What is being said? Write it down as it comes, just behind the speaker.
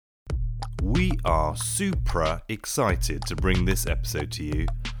We are super excited to bring this episode to you.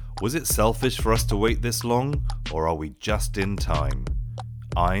 Was it selfish for us to wait this long, or are we just in time?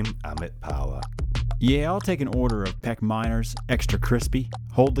 I'm Amit Power. Yeah, I'll take an order of Peck Miners, extra crispy,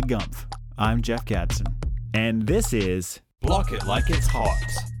 hold the gumph. I'm Jeff Gadsden, and this is Block It Like It's Hot.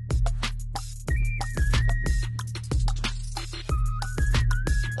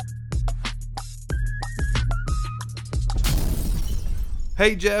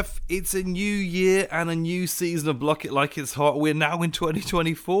 Hey Jeff, it's a new year and a new season of Block It Like It's Hot. We're now in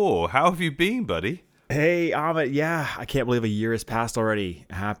 2024. How have you been, buddy? Hey, Amit. Yeah, I can't believe a year has passed already.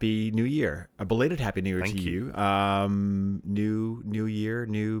 Happy New Year. A belated Happy New Year to you. New year,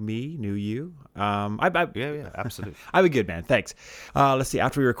 new me, new you. Yeah, absolutely. I've been good, man. Thanks. Let's see.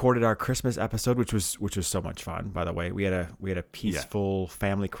 After we recorded our Christmas episode, which was so much fun, by the way, we had a peaceful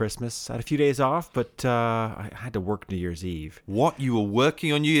family Christmas. I had a few days off, but I had to work New Year's Eve. What? You were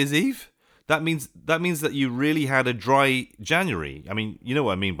working on New Year's Eve? That means that you really had a dry January. I mean, you know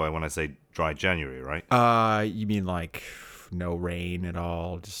what I mean by when I say dry January, right? You mean like no rain at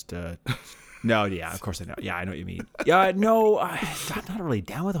all? Just no, yeah, of course I know. Yeah, I know what you mean. Yeah, no, I'm not really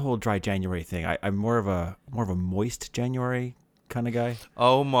down with the whole dry January thing. I'm more of a moist January kind of guy.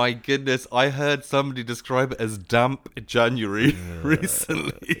 Oh my goodness, I heard somebody describe it as damp January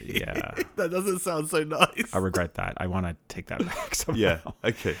recently. Yeah. That doesn't sound so nice. I regret that. I want to take that back somehow. Yeah.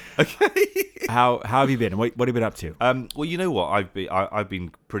 Okay. How have you been? What have you been up to? Well, you know what? I've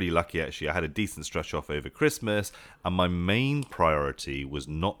been pretty lucky actually. I had a decent stretch off over Christmas, and my main priority was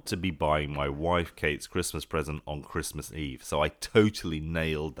not to be buying my wife Kate's Christmas present on Christmas Eve. So I totally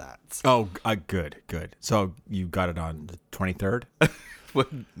nailed that. Oh, good. So you got it on the 23rd? Well,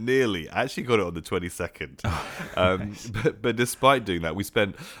 nearly. I actually got it on the 22nd. Oh, nice. But despite doing that, we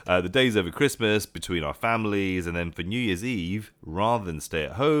spent the days over Christmas between our families, and then for New Year's Eve, rather than stay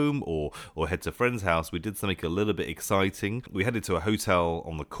at home or head to a friend's house, we did something a little bit exciting. We headed to a hotel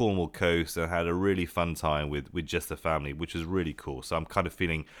on the Cornwall coast and had a really fun time with just the family, which was really cool. So I'm kind of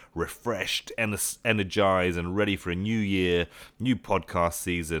feeling refreshed, energized, and ready for a new year, new podcast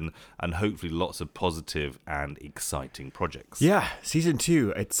season, and hopefully lots of positive and exciting projects. Yeah, season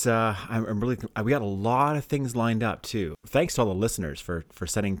 2. It's I'm really. We got a lot of things lined up too. Thanks to all the listeners for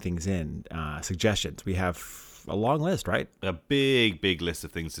sending things in, suggestions. We have a long list, right? A big list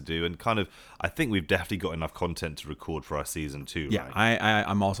of things to do, and kind of I think we've definitely got enough content to record for our season 2. Yeah, right?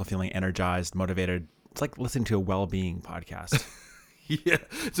 I'm also feeling energized, motivated. It's like listening to a well-being podcast. Yeah,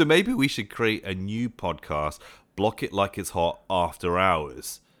 so maybe we should create a new podcast, Block It Like It's Hot After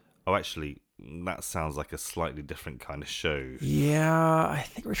Hours. Oh, actually, that sounds like a slightly different kind of show. Yeah, I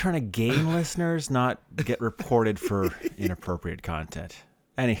think we're trying to gain listeners, not get reported for inappropriate content.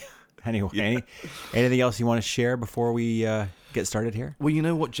 Anyway, anything else you want to share before we get started here? Well, you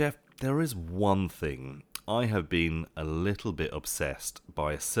know what, Jeff? There is one thing. I have been a little bit obsessed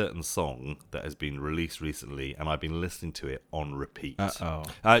by a certain song that has been released recently, and I've been listening to it on repeat.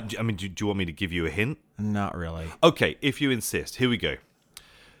 Uh-oh. Do you want me to give you a hint? Not really. Okay, if you insist. Here we go.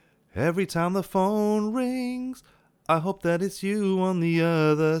 Every time the phone rings, I hope that it's you on the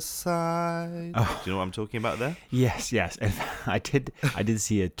other side. Oh. Do you know what I'm talking about there? Yes. And I did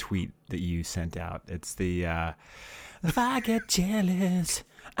see a tweet that you sent out. It's the if I get jealous,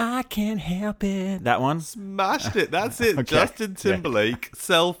 I can't help it. That one? Smashed it. That's it. Okay. Justin Timberlake,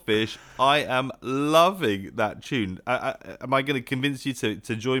 Selfish. I am loving that tune. Am I going to convince you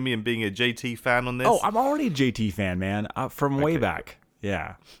to join me in being a JT fan on this? Oh, I'm already a JT fan, man, from way back.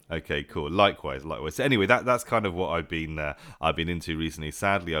 Yeah. Okay, cool. Likewise. So anyway, that's kind of what I've been into recently.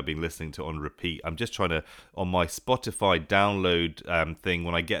 Sadly, I've been listening to it on repeat. I'm just trying to, on my Spotify download thing,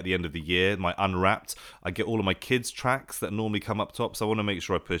 when I get at the end of the year, my Unwrapped, I get all of my kids' tracks that normally come up top. So I want to make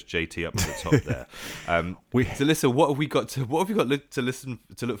sure I push JT up to the top there. So listen, what have we got to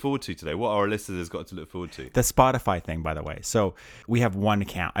look forward to today? What are our listeners got to look forward to? The Spotify thing, by the way. So we have one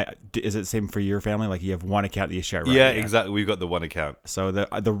account. Is it the same for your family? Like you have one account that you share, right? Yeah, exactly. We've got the one account. So the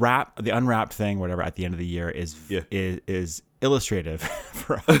Unwrapped thing, whatever, at the end of the year is illustrative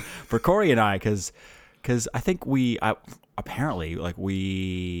for Corey and I, because I think we apparently like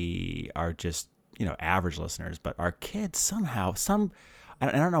we are just average listeners, but our kids somehow I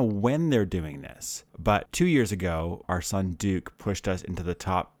don't know when they're doing this, but 2 years ago our son Duke pushed us into the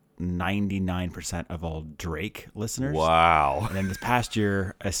top 99% of all Drake listeners. Wow. And then this past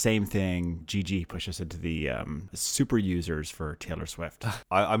year, same thing, GG pushed us into the super users for Taylor Swift.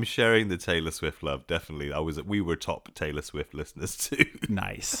 I'm sharing the Taylor Swift love, definitely. We were top Taylor Swift listeners too.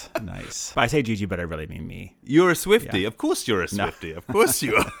 Nice. I say GG, but I really mean me. You're a Swiftie. Yeah. Of course you're a Swiftie. No. Of course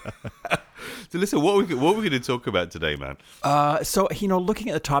you are. So listen, what we're going to talk about today, man? So, looking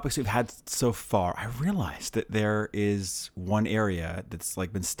at the topics we've had so far, I realized that there is one area that's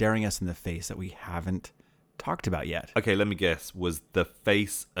like been staring us in the face that we haven't talked about yet. Okay, let me guess. Was the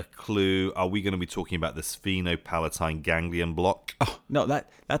face a clue? Are we going to be talking about the sphenopalatine ganglion block? Oh, no,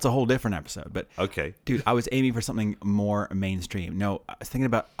 that's a whole different episode. But okay, dude, I was aiming for something more mainstream. No, I was thinking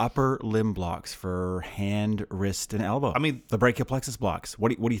about upper limb blocks for hand, wrist, and elbow. I mean, the brachial plexus blocks.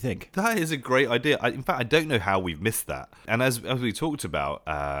 What do you think? That is a great idea. In fact, I don't know how we've missed that. And as we talked about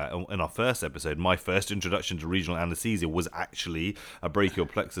in our first episode, my first introduction to regional anesthesia was actually a brachial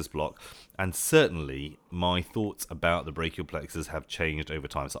plexus block. And certainly, my thoughts about the brachial plexus have changed over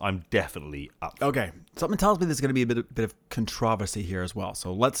time. So I'm definitely up. Okay, something tells me there's going to be a bit of controversy here as well.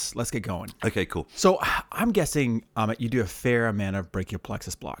 So let's get going. Okay, cool. So I'm guessing, Amit, you do a fair amount of brachial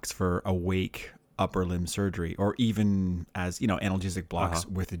plexus blocks for awake upper limb surgery, or even as analgesic blocks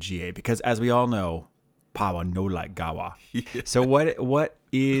with the GA, because as we all know, Pawa no like Gawa. Yeah. So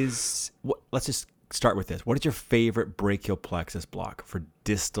let's just start with this. What is your favorite brachial plexus block for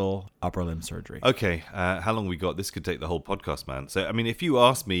distal upper limb surgery? Okay, how long we got? This could take the whole podcast, man. So, I mean, if you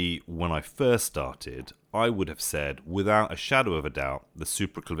asked me when I first started, I would have said, without a shadow of a doubt, the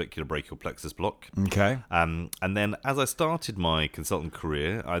supraclavicular brachial plexus block. Okay. And then as I started my consultant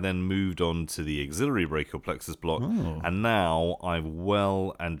career, I then moved on to the axillary brachial plexus block. Oh. And now I've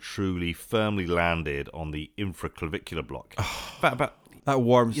well and truly firmly landed on the infraclavicular block. That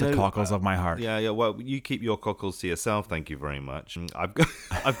warms the cockles of my heart. Yeah. Well, you keep your cockles to yourself. Thank you very much. I've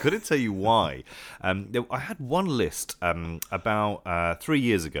got to tell you why. I had one list about 3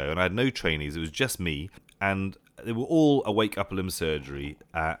 years ago, and I had no trainees. It was just me, and they were all awake upper limb surgery.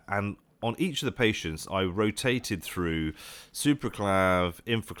 And on each of the patients, I rotated through supraclav,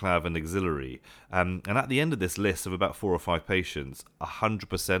 infraclav, and axillary. And at the end of this list of about 4 or 5 patients,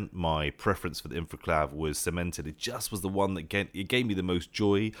 100% my preference for the infraclav was cemented. It just was the one that gave me the most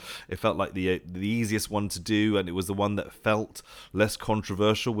joy. It felt like the easiest one to do, and it was the one that felt less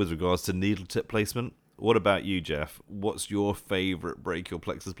controversial with regards to needle tip placement. What about you, Jeff? What's your favorite brachial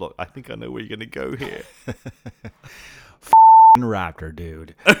plexus block? I think I know where you're going to go here. Raptor,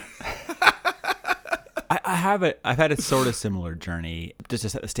 dude. I've had a sort of similar journey. Just to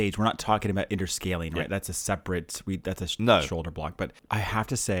set the stage, we're not talking about interscaling, right? That's a separate. That's a shoulder block. But I have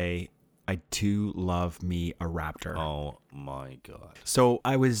to say, I do love me a Raptor. Oh my god! So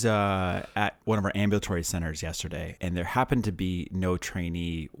I was at one of our ambulatory centers yesterday, and there happened to be no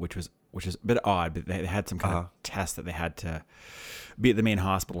trainee, which is a bit odd. But they had some kind of test that they had to be at the main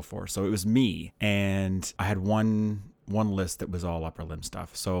hospital for. So it was me, and I had one list that was all upper limb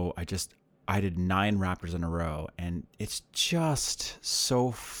stuff. So I did 9 Raptors in a row, and it's just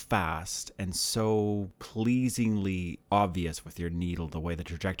so fast and so pleasingly obvious with your needle, the way the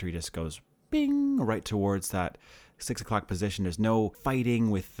trajectory just goes bing right towards that 6 o'clock position. There's no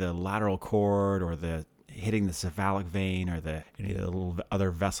fighting with the lateral cord or the hitting the cephalic vein or any of the little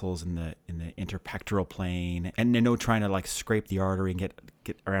other vessels in the interpectoral plane, and no trying to like scrape the artery and get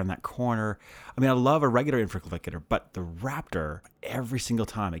around that corner. I mean, I love a regular infraclavicular, but the Raptor, every single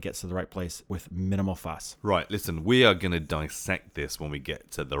time it gets to the right place with minimal fuss. Right, listen, we are going to dissect this when we get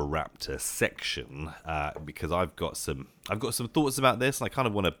to the Raptor section, because I've got some thoughts about this. And I kind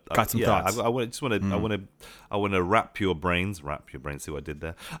of want to thoughts. I want to wrap your brains. See what I did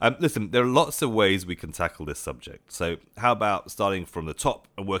there. Listen, there are lots of ways we can tackle this subject. So how about starting from the top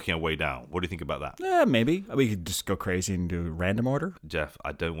and working our way down? What do you think about that? Yeah, maybe we could just go crazy and do random order. Jeff,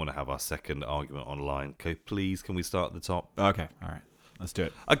 I don't want to have our second argument online. Okay, please, can we start at the top? Okay, all right, let's do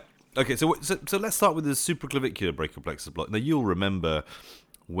it. Okay, so let's start with the supraclavicular brachial plexus block. Now, you'll remember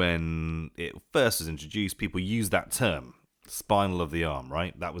when it first was introduced, people used that term, spinal of the arm,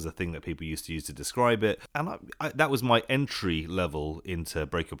 right? That was a thing that people used to use to describe it. And that was my entry level into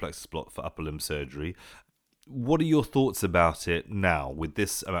brachial plexus block for upper limb surgery. What are your thoughts about it now with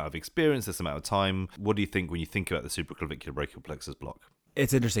this amount of experience, this amount of time? What do you think when you think about the supraclavicular brachial plexus block?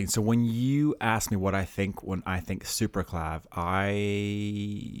 It's interesting. So when you ask me what I think when I think supraclav,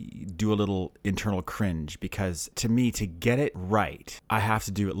 I do a little internal cringe, because to me, to get it right, I have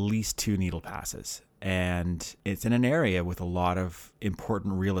to do at least 2 needle passes. And it's in an area with a lot of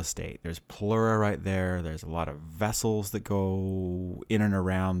important real estate. There's pleura right there. There's a lot of vessels that go in and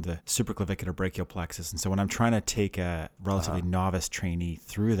around the supraclavicular brachial plexus. And so when I'm trying to take a relatively novice trainee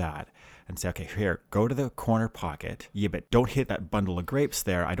through that and say, okay, here, go to the corner pocket. Yeah, but don't hit that bundle of grapes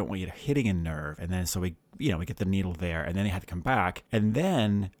there. I don't want you hitting a nerve. And then so we we get the needle there, and then they had to come back, and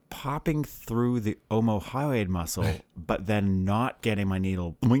then popping through the omohyoid muscle, but then not getting my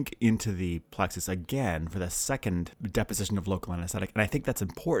needle blink into the plexus again for the second deposition of local anesthetic. And I think that's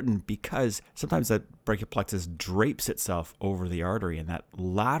important because sometimes that brachial plexus drapes itself over the artery, and that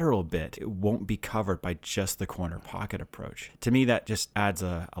lateral bit, it won't be covered by just the corner pocket approach. To me, that just adds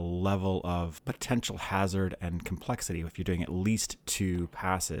a level of potential hazard and complexity if you're doing at least 2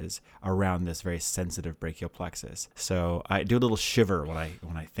 passes around this very sensitive brachial plexus. So I do a little shiver when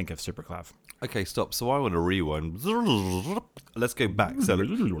I think of supraclav. Okay, stop. So I want to rewind. Let's go back. So,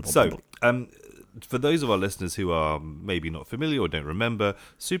 for those of our listeners who are maybe not familiar or don't remember,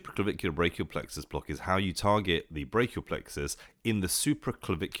 supraclavicular brachial plexus block is how you target the brachial plexus in the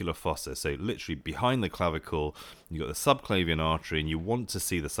supraclavicular fossa. So literally behind the clavicle, you've got the subclavian artery, and you want to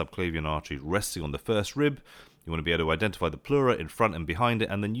see the subclavian artery resting on the first rib. You want to be able to identify the pleura in front and behind it,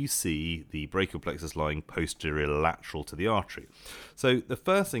 and then you see the brachial plexus lying posterior lateral to the artery. So the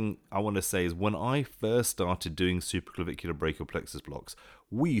first thing I want to say is when I first started doing supraclavicular brachial plexus blocks,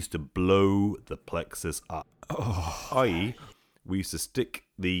 we used to blow the plexus up. I.e., we used to stick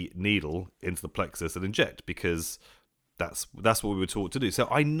the needle into the plexus and inject because that's what we were taught to do. So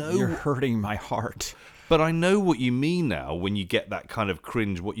I know you're hurting my heart. But I know what you mean now when you get that kind of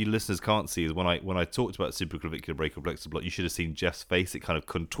cringe. What you listeners can't see is when I talked about supraclavicular brachial plexus block, you should have seen Jeff's face. It kind of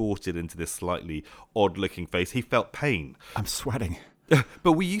contorted into this slightly odd-looking face. He felt pain. I'm sweating.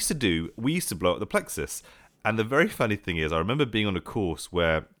 But we used to blow up the plexus. And the very funny thing is, I remember being on a course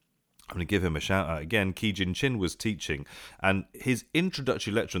where, I'm going to give him a shout out again, Ki Jin Chin was teaching, and his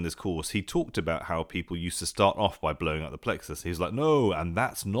introductory lecture on this course, he talked about how people used to start off by blowing up the plexus. He was like, no, and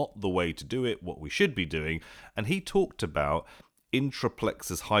that's not the way to do it, what we should be doing. And he talked about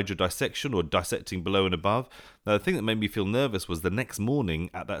intraplexus hydrodissection, or dissecting below and above. Now, the thing that made me feel nervous was the next morning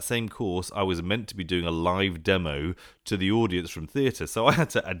at that same course, I was meant to be doing a live demo to the audience from theatre, so I had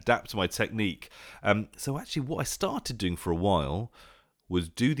to adapt my technique. So actually what I started doing for a while was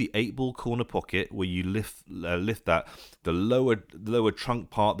do the 8-ball corner pocket where you lift that, the lower trunk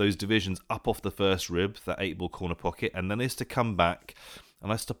part, those divisions up off the first rib, that 8-ball corner pocket, and then I used to come back and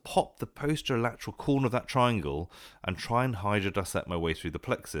I used to pop the posterior lateral corner of that triangle and try and hydrodissect my way through the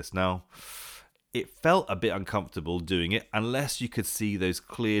plexus. Now, it felt a bit uncomfortable doing it unless you could see those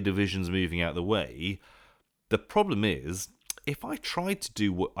clear divisions moving out of the way. The problem is, if I tried to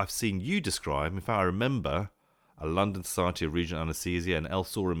do what I've seen you describe, in fact I remember a London Society of Regional Anaesthesia and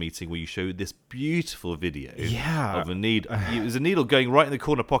ELSORA meeting where you showed this beautiful video of a needle. It was a needle going right in the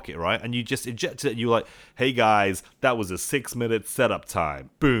corner pocket, right? And you just injected it and you were like, hey guys, that was a 6-minute setup time.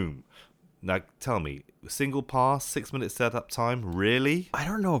 Boom. Now tell me, single pass, 6-minute setup time, really? I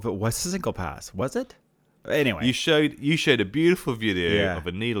don't know if it was a single pass. Was it? Anyway, you showed a beautiful video of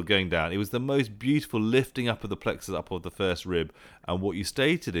a needle going down. It was the most beautiful lifting up of the plexus up of the first rib. And what you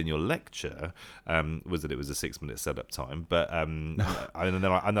stated in your lecture was that it was a 6-minute setup time. But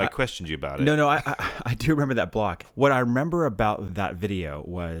I questioned you about it. No, I do remember that block. What I remember about that video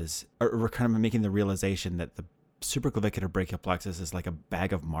was we're kind of making the realization that the supraclavicular brachial plexus is like a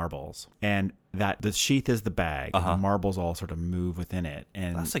bag of marbles, and that the sheath is the bag, and the marbles all sort of move within it.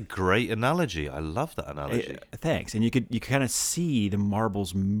 And that's a great analogy. I love that analogy. Thanks. And you kind of see the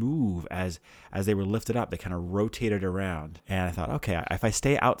marbles move as they were lifted up. They kind of rotated around. And I thought, okay, if I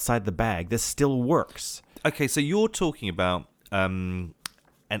stay outside the bag, this still works. Okay, so you're talking about an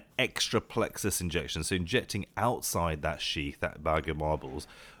extra plexus injection, so injecting outside that sheath, that bag of marbles.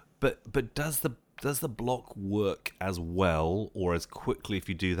 But does the block work as well or as quickly if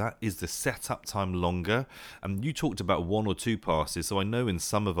you do that? Is the setup time longer? You talked about 1 or 2 passes, so I know in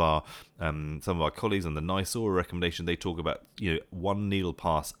some of our colleagues on the NISORA recommendation, they talk about 1 needle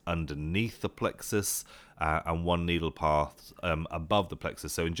pass underneath the plexus and 1 needle pass above the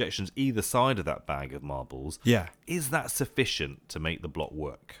plexus. So injections either side of that bag of marbles. Yeah. Is that sufficient to make the block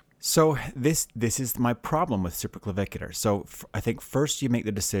work? So this is my problem with supraclavicular. So I think first you make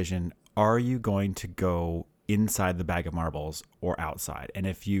the decision, are you going to go inside the bag of marbles or outside? And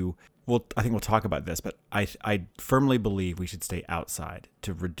I think we'll talk about this, but I firmly believe we should stay outside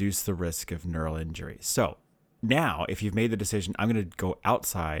to reduce the risk of neural injury. So now if you've made the decision, I'm going to go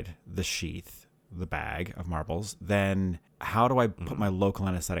outside the sheath, the bag of marbles, then how do I put my local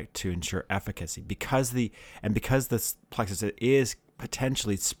anesthetic to ensure efficacy? Because this plexus is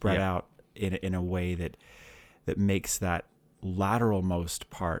potentially spread out in a way that makes that lateralmost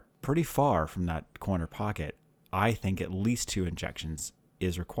part pretty far from that corner pocket, I think at least 2 injections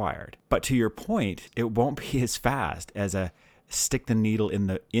is required. But to your point, it won't be as fast as a stick the needle in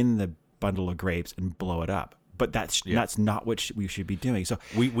the bundle of grapes and blow it up. but that's not what we should be doing. So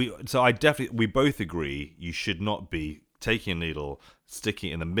we both agree you should not be taking a needle,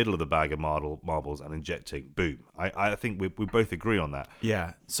 sticking it in the middle of the bag of marbles and injecting. Boom. I think we both agree on that.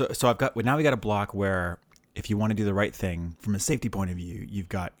 Yeah. So now we got a block where if you want to do the right thing from a safety point of view, you've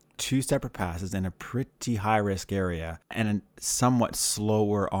got 2 separate passes in a pretty high risk area and a somewhat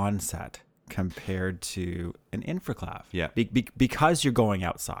slower onset compared to an infraclav. Yeah. Because you're going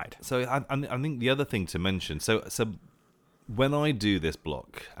outside. So I think the other thing to mention, so when I do this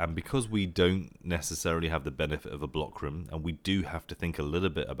block, and because we don't necessarily have the benefit of a block room, and we do have to think a little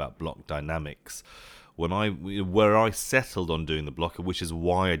bit about block dynamics, where I settled on doing the block, which is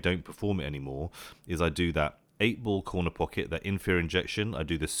why I don't perform it anymore, is I do that 8-ball corner pocket, that inferior injection, I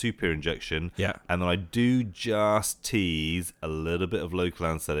do the superior injection, and then I do just tease a little bit of local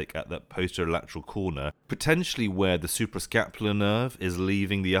anesthetic at that posterior lateral corner, potentially where the suprascapular nerve is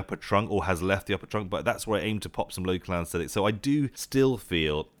leaving the upper trunk or has left the upper trunk, but that's where I aim to pop some local anesthetic. So I do still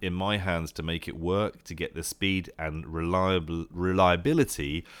feel in my hands to make it work, to get the speed and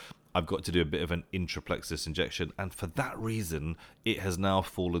reliability, I've got to do a bit of an intraplexus injection, and for that reason, it has now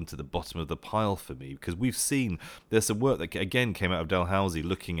fallen to the bottom of the pile for me, because we've seen there's some work that again came out of Dalhousie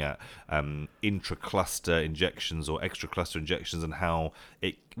looking at intracluster injections or extracluster injections and how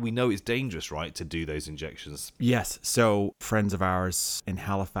we know it's dangerous, right, to do those injections. Yes. So friends of ours in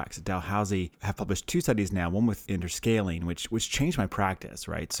Halifax at Dalhousie have published 2 studies now, one with interscaling, which changed my practice,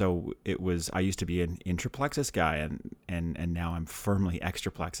 right? So I used to be an intraplexus guy and now I'm firmly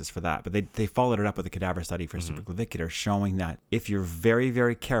extraplexus for that. But they followed it up with a cadaver study for supraclavicular showing that if you're very,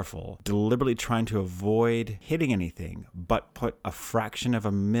 very careful, deliberately trying to avoid hitting anything, but put a fraction of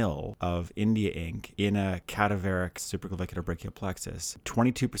a mil of India ink in a cadaveric supraclavicular brachial plexus,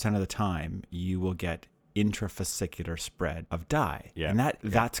 22% of the time you will get intrafascicular spread of dye. Yeah. And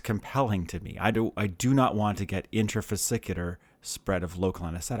that's compelling to me. I do not want to get intrafascicular spread of local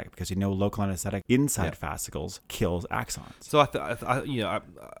anesthetic, because local anesthetic inside fascicles kills axons. So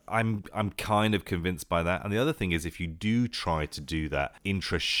I'm kind of convinced by that. And the other thing is, if you do try to do that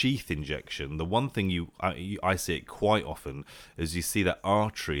intra-sheath injection, the one thing I see it quite often is you see that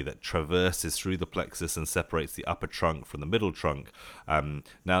artery that traverses through the plexus and separates the upper trunk from the middle trunk.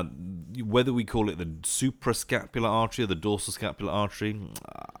 Now, whether we call it the suprascapular artery or the dorsal scapular artery,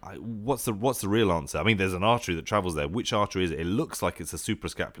 what's the real answer? I mean, there's an artery that travels there. Which artery is it? It looks like it's a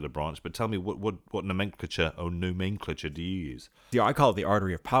suprascapular branch, but tell me what nomenclature do you use? Yeah, I call it the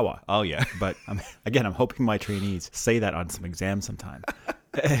artery of Pawa. Oh, yeah. But I'm hoping my trainees say that on some exams sometime.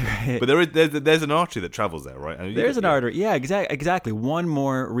 But there's an artery that travels there, right? There's an artery. Yeah, exactly. One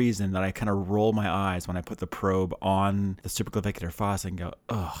more reason that I kind of roll my eyes when I put the probe on the supraclavicular fossa and go,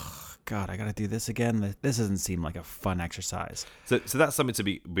 oh, God, I got to do this again. This doesn't seem like a fun exercise. So that's something to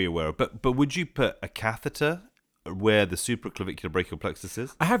be aware of. But would you put a catheter where the supraclavicular brachial plexus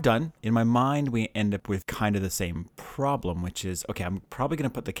is? I have done. In my mind, we end up with kind of the same problem, which is, okay, I'm probably going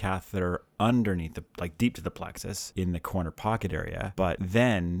to put the catheter underneath deep to the plexus in the corner pocket area. But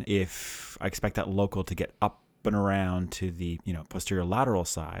then if I expect that local to get up and around to the posterior lateral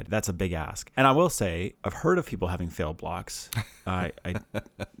side, that's a big ask. And I will say, I've heard of people having failed blocks.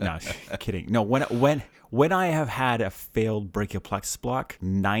 No, kidding. No, when I have had a failed brachial plexus block,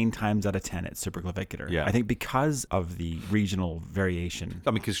 9 times out of 10 it's supraclavicular. Yeah. I think because of the regional variation.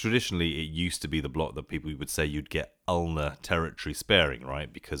 I mean, because traditionally it used to be the block that people would say you'd get ulnar territory sparing,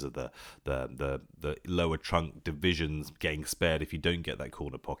 right? Because of the lower trunk divisions getting spared if you don't get that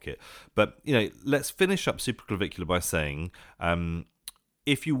corner pocket. But let's finish up supraclavicular by saying,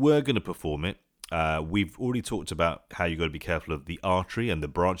 if you were going to perform it, we've already talked about how you've got to be careful of the artery and the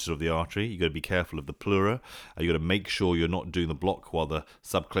branches of the artery. You've got to be careful of the pleura. You've got to make sure you're not doing the block while the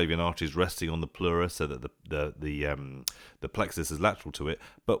subclavian artery is resting on the pleura so that the plexus is lateral to it.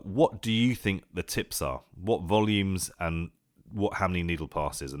 But what do you think the tips are? What volumes and how many needle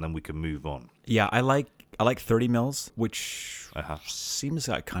passes? And then we can move on. Yeah, I like 30 mils, which seems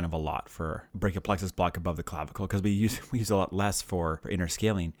like kind of a lot for brachial plexus block above the clavicle, because we use a lot less for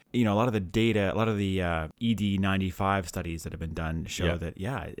interscaling. A lot of the data, a lot of the ED95 studies that have been done show that,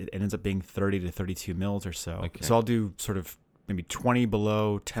 it ends up being 30 to 32 mils or so. Okay. So I'll do sort of maybe 20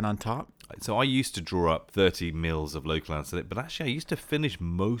 below, 10 on top. So I used to draw up 30 mils of local anesthetic, but actually I used to finish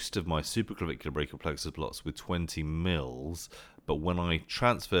most of my supraclavicular brachial plexus blocks with 20 mils. But when I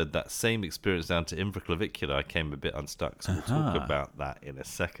transferred that same experience down to infraclavicular, I came a bit unstuck. So we'll talk about that in a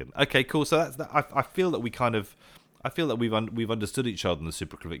second. Okay, cool. So that's that. I feel that we've understood each other in the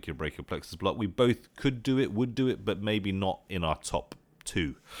supraclavicular brachial plexus block. We both could do it, would do it, but maybe not in our top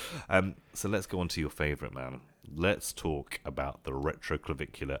 2. So let's go on to your favorite, man. Let's talk about the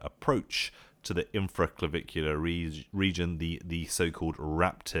retroclavicular approach to the infraclavicular region, the so-called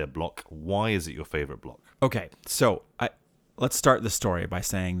raptor block. Why is it your favorite block? Okay, so let's start the story by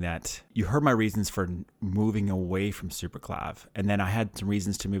saying that you heard my reasons for moving away from supraclav, and then I had some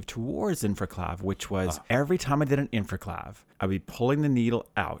reasons to move towards infraclav, which was every time I did an infraclav, I'd be pulling the needle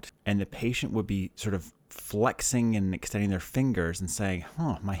out, and the patient would be sort of flexing and extending their fingers and saying,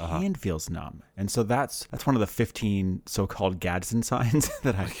 my hand feels numb. And so that's one of the 15 so-called Gadsden signs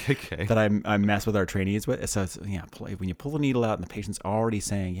that I mess with our trainees with. So it's, when you pull the needle out and the patient's already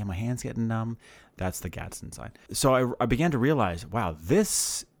saying, my hand's getting numb, that's the Gadsden sign. So I began to realize, wow,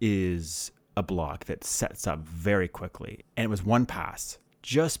 this is a block that sets up very quickly. And it was one pass.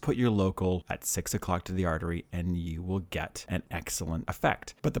 Just put your local at 6 o'clock to the artery and you will get an excellent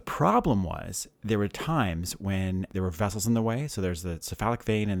effect. But the problem was there were times when there were vessels in the way. So there's the cephalic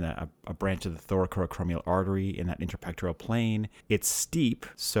vein and a branch of the thoracoacromial artery in that interpectoral plane. It's steep.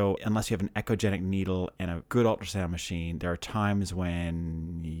 So unless you have an echogenic needle and a good ultrasound machine, there are times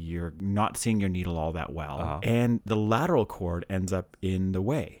when you're not seeing your needle all that well. And the lateral cord ends up in the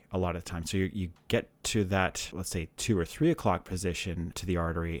way a lot of times. So you get to that, let's say 2 or 3 o'clock position to the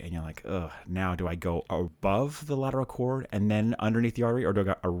artery, and you're like, now do I go above the lateral cord and then underneath the artery, or do I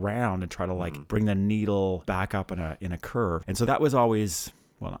go around and try to bring the needle back up in a curve? And so that was always,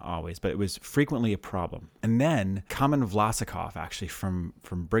 well, not always, but it was frequently a problem. And then Kamen Vlasakov, actually from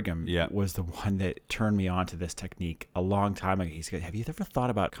Brigham, was the one that turned me on to this technique a long time ago. He said, have you ever thought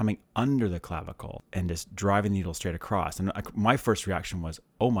about coming under the clavicle and just driving the needle straight across? And my first reaction was,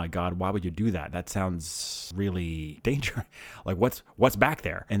 oh my God, why would you do that? That sounds really dangerous. Like what's back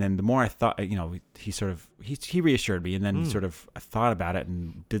there? And then the more I thought, he reassured me, and then I thought about it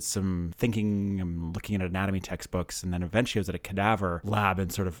and did some thinking and looking at anatomy textbooks. And then eventually I was at a cadaver lab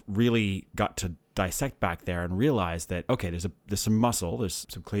and sort of really got to dissect back there and realize that, okay, there's some muscle, there's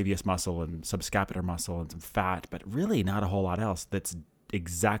some clavius muscle and subscapular muscle and some fat, but really not a whole lot else that's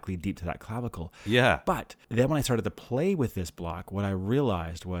exactly deep to that clavicle. Yeah. But then when I started to play with this block, what I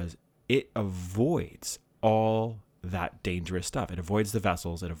realized was it avoids all that dangerous stuff. It avoids the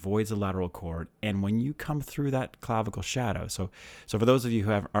vessels, it avoids the lateral cord. And when you come through that clavicle shadow, so for those of you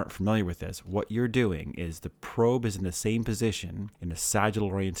who aren't familiar with this, what you're doing is the probe is in the same position in a sagittal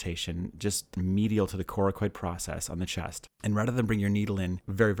orientation, just medial to the coracoid process on the chest. And rather than bring your needle in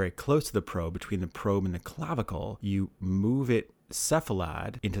very, very close to the probe, between the probe and the clavicle, you move it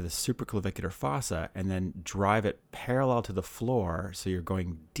cephalad into the supraclavicular fossa and then drive it parallel to the floor, so you're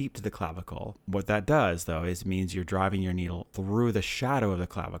going deep to the clavicle. What that does, though, is means you're driving your needle through the shadow of the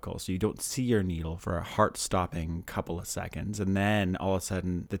clavicle, so you don't see your needle for a heart-stopping couple of seconds, and then all of a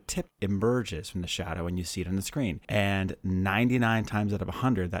sudden the tip emerges from the shadow and you see it on the screen. And 99 times out of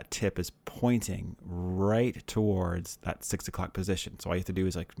 100, that tip is pointing right towards that 6 o'clock position. So all you have to do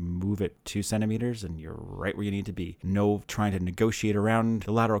is move it 2 centimeters and you're right where you need to be. No trying to negotiate around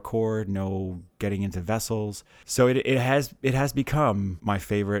the lateral cord, no getting into vessels. So it has become my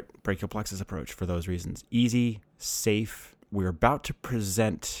favorite brachial plexus approach for those reasons. Easy, safe. We're about to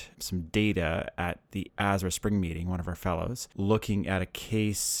present some data at the ASRA spring meeting, one of our fellows, looking at a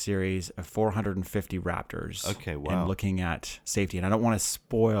case series of 450 raptors. Okay, wow. And looking at safety. And I don't want to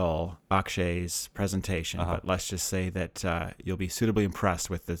spoil Akshay's presentation, but let's just say that you'll be suitably impressed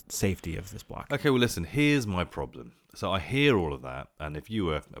with the safety of this block. Okay, well, listen, here's my problem. So I hear all of that, and if you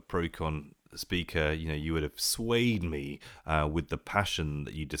were a Procon speaker, you would have swayed me with the passion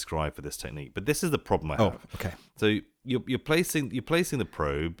that you describe for this technique. But this is the problem I have. Oh, okay. So you're placing the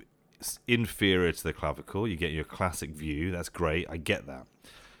probe inferior to the clavicle. You get your classic view. That's great. I get that.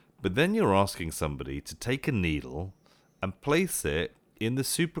 But then you're asking somebody to take a needle and place it in the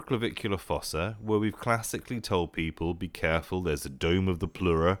supraclavicular fossa, where we've classically told people, be careful, there's a dome of the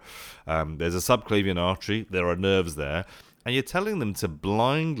pleura, there's a subclavian artery, there are nerves there, and you're telling them to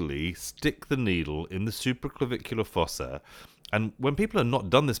blindly stick the needle in the supraclavicular fossa. And when people have not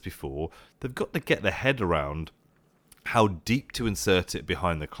done this before, they've got to get their head around how deep to insert it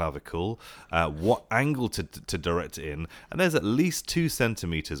behind the clavicle, what angle to direct it in, and there's at least 2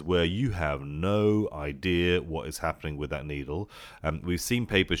 centimeters where you have no idea what is happening with that needle. We've seen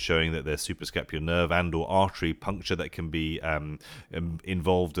papers showing that there's suprascapular nerve and or artery puncture that can be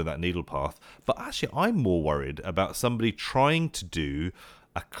involved in that needle path. But actually, I'm more worried about somebody trying to do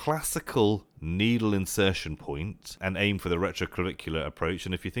a classical needle insertion point and aim for the retroclavicular approach.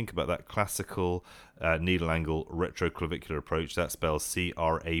 And if you think about that classical needle angle retroclavicular approach, that spells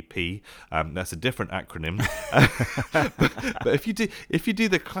CRAP. That's a different acronym. but if you do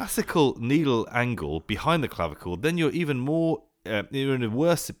the classical needle angle behind the clavicle, then you're even more you're in a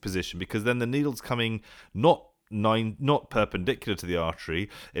worse position, because then the needle's coming not not perpendicular to the artery,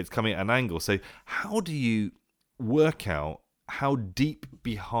 it's coming at an angle. So how do you work out how deep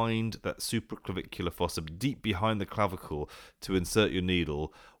behind that supraclavicular fossa, deep behind the clavicle, to insert your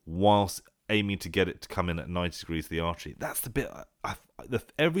needle whilst aiming to get it to come in at 90 degrees to the artery? That's the bit,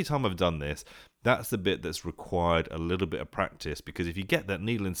 every time I've done this, that's the bit that's required a little bit of practice, because if you get that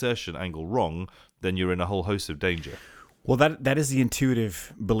needle insertion angle wrong, then you're in a whole host of danger. Well, that is the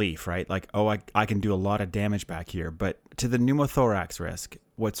intuitive belief, right? Like, oh, I can do a lot of damage back here. But to the pneumothorax risk,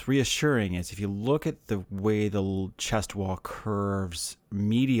 what's reassuring is if you look at the way the chest wall curves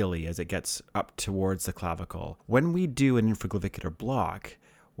medially as it gets up towards the clavicle, when we do an infraclavicular block,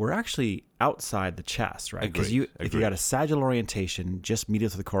 we're actually outside the chest, right? Because if you got a sagittal orientation just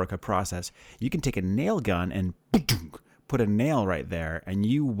medial to the coracoid process, you can take a nail gun and put a nail right there, and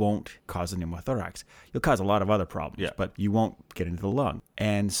you won't cause a pneumothorax. You'll cause a lot of other problems, but you won't get into the lung.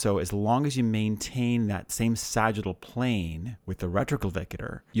 And so as long as you maintain that same sagittal plane with the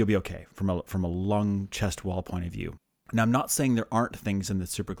retroclavicular, you'll be okay from a lung chest wall point of view. Now, I'm not saying there aren't things in the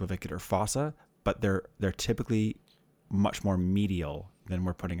supraclavicular fossa, but they're typically much more medial than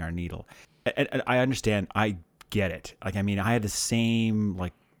we're putting our needle. And I understand, I get it. Like, I mean, I had the same,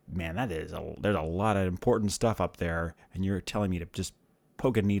 like, man, there's a lot of important stuff up there, and you're telling me to just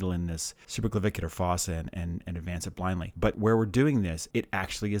poke a needle in this supraclavicular fossa and advance it blindly. But where we're doing this, it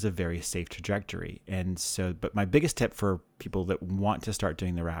actually is a very safe trajectory. And so, but my biggest tip for people that want to start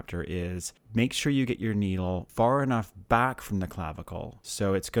doing the Raptor is make sure you get your needle far enough back from the clavicle.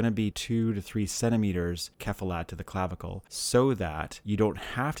 So it's going to be 2 to 3 centimeters cephalad to the clavicle, so that you don't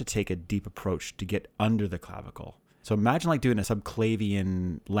have to take a deep approach to get under the clavicle. So imagine like doing a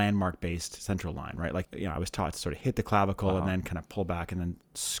subclavian landmark-based central line, right? Like, I was taught to sort of hit the clavicle and then kind of pull back and then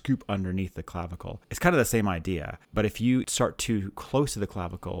scoop underneath the clavicle. It's kind of the same idea, but if you start too close to the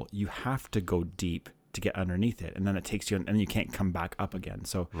clavicle, you have to go deep to get underneath it, and then it takes you, and then you can't come back up again.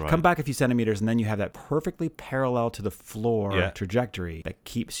 So come back a few centimeters, and then you have that perfectly parallel to the floor trajectory that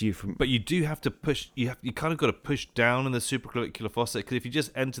keeps you from. But you do have to push. You kind of got to push down in the supraclavicular fossa, because if you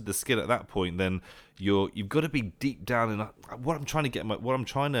just entered the skin at that point, then you've got to be deep down in. What I'm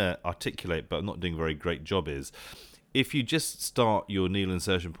trying to articulate, but I'm not doing a very great job, is if you just start your needle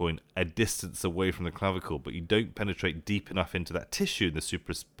insertion point a distance away from the clavicle, but you don't penetrate deep enough into that tissue in the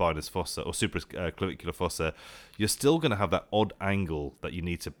supraspinous fossa or supraclavicular fossa, you're still going to have that odd angle that you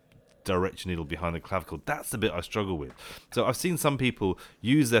need to direct your needle behind the clavicle. That's the bit I struggle with. So I've seen some people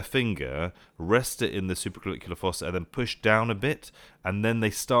use their finger, rest it in the supraclavicular fossa, and then push down a bit, and then they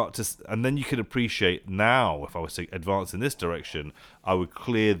start to, and then you can appreciate, now if I was to advance in this direction, I would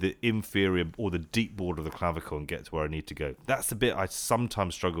clear the inferior or the deep border of the clavicle and get to where I need to go. That's the bit I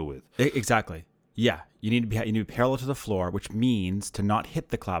sometimes struggle with. Exactly. Yeah, you need to be parallel to the floor, which means to not hit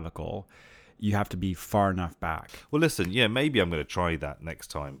the clavicle, you have to be far enough back. Well, listen, maybe I'm going to try that next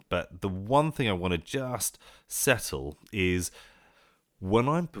time. But the one thing I want to just settle is when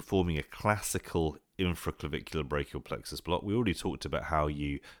I'm performing a classical infraclavicular brachial plexus block, we already talked about how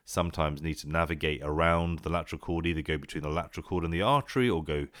you sometimes need to navigate around the lateral cord, either go between the lateral cord and the artery, or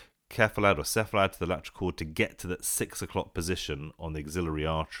go cephalad or cephalad to the lateral cord to get to that 6 o'clock position on the axillary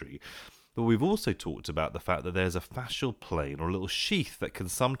artery. But we've also talked about the fact that there's a fascial plane or a little sheath that can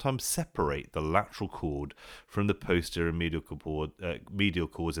sometimes separate the lateral cord from the posterior medial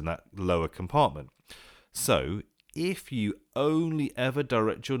cords in that lower compartment. So if you only ever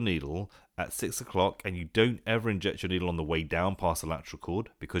direct your needle at 6 o'clock and you don't ever inject your needle on the way down past the lateral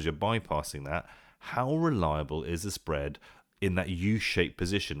cord because you're bypassing that, how reliable is the spread in that U-shaped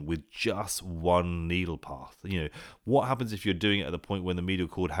position with just one needle path? What happens if you're doing it at the point when the medial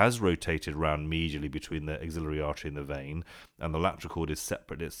cord has rotated around medially between the axillary artery and the vein, and the lateral cord is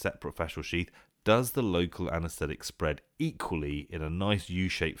separate, it's separate fascial sheath? Does the local anesthetic spread equally in a nice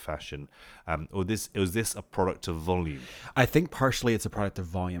U-shaped fashion, or is this a product of volume? I think partially it's a product of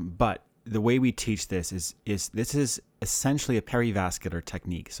volume, but the way we teach this is this is essentially a perivascular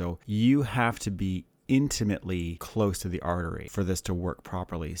technique. So you have to be intimately close to the artery for this to work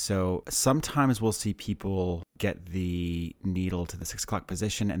properly. So sometimes we'll see people get the needle to the 6 o'clock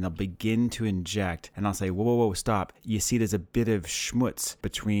position and they'll begin to inject, and I'll say, whoa, stop. You see there's a bit of schmutz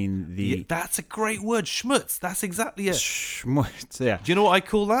between the... Yeah, that's a great word, schmutz. That's exactly it. Schmutz, yeah. Do you know what I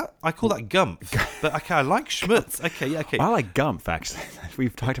call that? I call that gumph. But okay, I like schmutz. Okay. I like gumph, actually.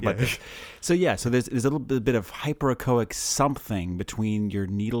 We've talked about this. So there's a little bit of hyperechoic something between your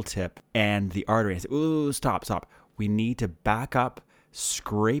needle tip and the artery. I say, ooh, stop. We need to back up,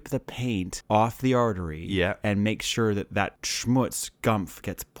 scrape the paint off the artery, and make sure that schmutz, gumph,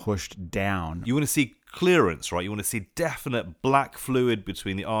 gets pushed down. You want to see clearance, right? You want to see definite black fluid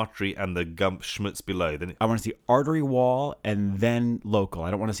between the artery and the gump schmutz below. Then I want to see artery wall and then local.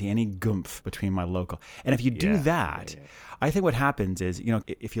 I don't want to see any gumph between my local. And if you do that, I think what happens is,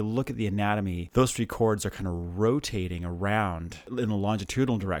 if you look at the anatomy, those three cords are kind of rotating around in a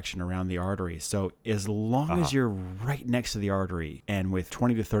longitudinal direction around the artery. So as long as you're right next to the artery and with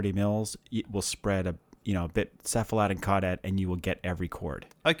 20 to 30 mils, it will spread a bit cephalad and caudate, and you will get every cord.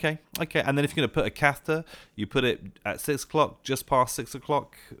 Okay. And then if you're going to put a catheter, you put it at 6 o'clock, just past 6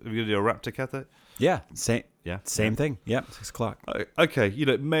 o'clock. Are you going to do a Raptor catheter? Yeah, same thing. Yeah, 6 o'clock. Okay,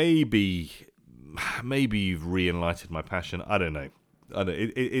 maybe you've re-enlightened my passion. I don't know.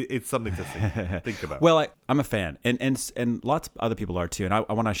 It's something to think about. Well, I'm a fan, and lots of other people are too. And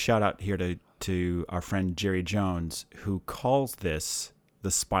I want to shout out here to our friend Jerry Jones, who calls this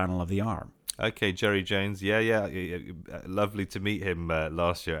the spinal of the arm. Okay, Jerry Jones. Yeah. Lovely to meet him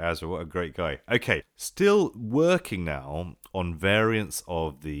last year, Azra. What a great guy. Okay, still working now on variants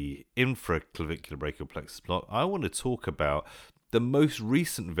of the infraclavicular brachial plexus block. I want to talk about the most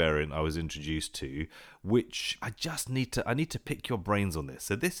recent variant I was introduced to, which I need to pick your brains on this.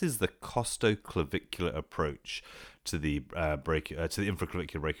 So this is the costoclavicular approach to the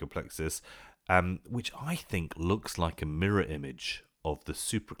infraclavicular brachial plexus, which I think looks like a mirror image of the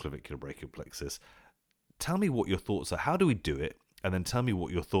supraclavicular brachial plexus. Tell me what your thoughts are. How do we do it? And then tell me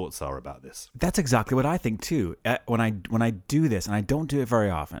what your thoughts are about this. That's exactly what I think too. When I do this, and I don't do it very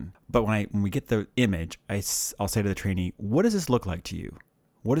often, but when we get the image, I'll say to the trainee, "What does this look like to you?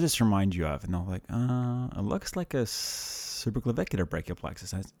 What does this remind you of?" And they'll like, "It looks like a supraclavicular brachial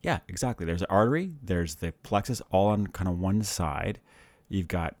plexus." Yeah, exactly. There's an artery. There's the plexus, all on kind of one side. You've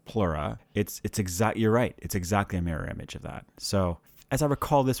got pleura. You're right. It's exactly a mirror image of that. So, as I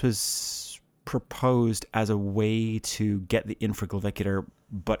recall, this was proposed as a way to get the infraclavicular,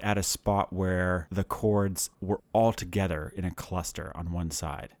 but at a spot where the cords were all together in a cluster on one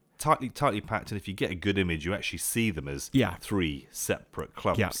side. Tightly packed, and if you get a good image, you actually see them as three separate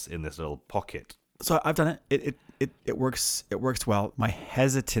clumps in this little pocket. So I've done it. It works. It works well. My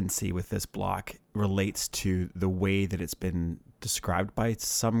hesitancy with this block relates to the way that it's been described by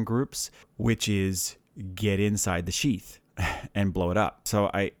some groups, which is get inside the sheath and blow it up.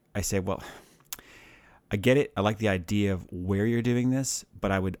 So I say, well, I get it. I like the idea of where you're doing this,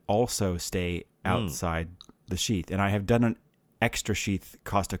 but I would also stay outside the sheath. And I have done an extra sheath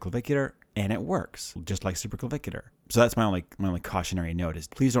costoclavicular, and it works just like supraclavicular. So that's my only cautionary note is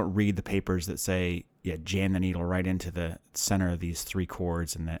please don't read the papers that say, jam the needle right into the center of these three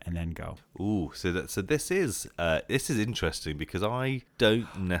cords and then go. Ooh, so this is interesting because I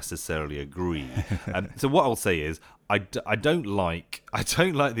don't necessarily agree. So what I'll say is I don't like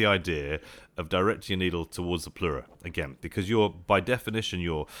the idea of directing your needle towards the pleura again, because by definition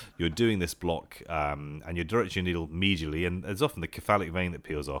you're doing this block and you're directing your needle medially, and there's often the cephalic vein that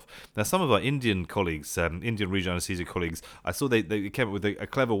peels off. Now some of our Indian colleagues, Indian regional anesthesia colleagues, I saw they came up with a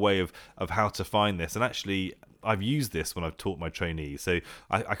clever way of how to find this, and actually I've used this when I've taught my trainees. So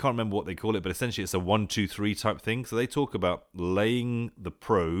I can't remember what they call it, but essentially it's a 1, 2, 3 type thing. So they talk about laying the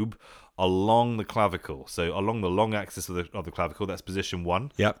probe along the clavicle. So along the long axis of the clavicle, that's position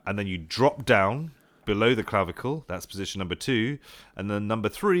 1. Yep. And then you drop down below the clavicle, that's position number 2. And then number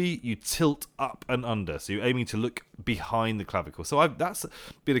 3, you tilt up and under. So you're aiming to look behind the clavicle. So that's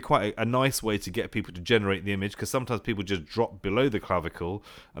been quite a nice way to get people to generate the image, because sometimes people just drop below the clavicle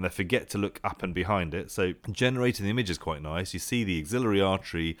and they forget to look up and behind it. So generating the image is quite nice. You see the axillary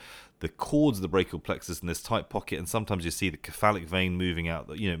artery, the cords of the brachial plexus in this tight pocket, and sometimes you see the cephalic vein moving out,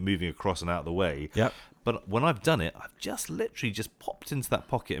 moving across and out of the way. Yep. But when I've done it, I've just literally just popped into that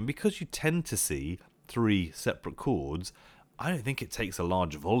pocket, and because you tend to see 3 separate cords, I don't think it takes a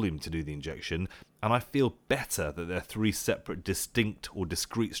large volume to do the injection, and I feel better that they're 3 separate distinct or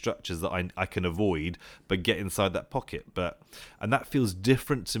discrete structures that I can avoid but get inside that pocket. And that feels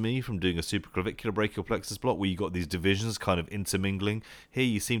different to me from doing a supraclavicular brachial plexus block where you got these divisions kind of intermingling. Here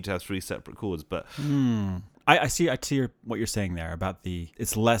you seem to have 3 separate cords, but I see what you're saying there about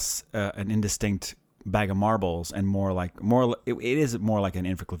it's less an indistinct bag of marbles and it is more like an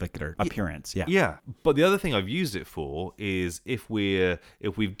infraclavicular appearance. Yeah. But the other thing I've used it for is if we've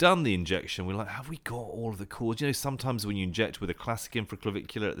done the injection, we're like, have we got all of the cords? Sometimes when you inject with a classic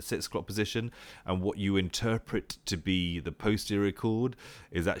infraclavicular at the 6 o'clock position, and what you interpret to be the posterior cord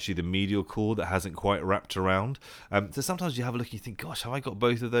is actually the medial cord that hasn't quite wrapped around. So sometimes you have a look and you think, gosh, have I got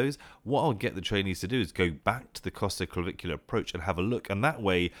both of those? What I'll get the trainees to do is go back to the costoclavicular approach and have a look, and that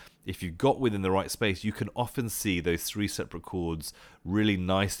way, if you've got within the right space, you can often see those 3 separate cords really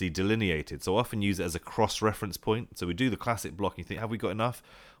nicely delineated. So I often use it as a cross-reference point. So we do the classic block and you think, have we got enough?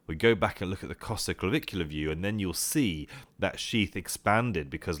 we go back and look at the costoclavicular view, and then you'll see that sheath expanded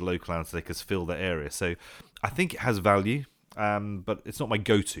because local anaesthetics fill that area. So I think it has value, but it's not my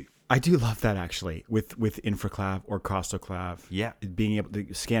go-to. I do love that actually with infraclav or costoclav. Yeah. Being able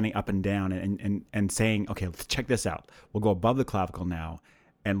to scanning up and down and saying, okay, let's check this out. We'll go above the clavicle now,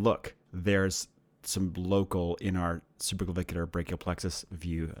 and look, there's some local in our supraclavicular brachial plexus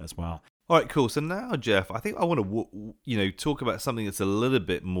view as well. All right, cool. So now, Jeff, I think I want to talk about something that's a little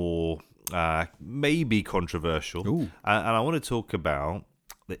bit more maybe controversial, and I want to talk about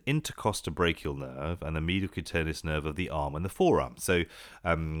the intercostobrachial nerve and the medial cutaneous nerve of the arm and the forearm. So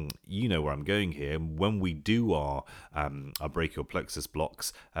you know where I'm going here. When we do our brachial plexus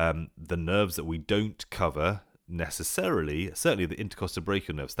blocks, the nerves that we don't cover necessarily, certainly the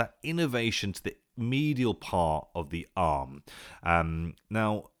intercostobrachial nerves, that innervation to the medial part of the arm.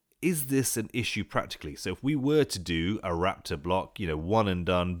 Now, is this an issue practically? So if we were to do a raptor block, one and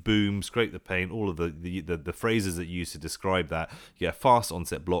done, boom, scrape the pain, all of the phrases that you use to describe that, you get a fast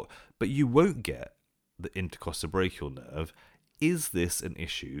onset block, but you won't get the intercostobrachial nerve. Is this an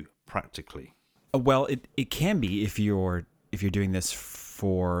issue practically? Well, it can be if you're doing this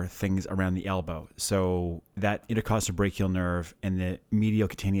for things around the elbow. So that intercostobrachial nerve and the medial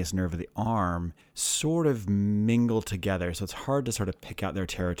cutaneous nerve of the arm sort of mingle together. So it's hard to sort of pick out their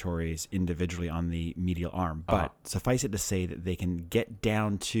territories individually on the medial arm. But suffice it to say that they can get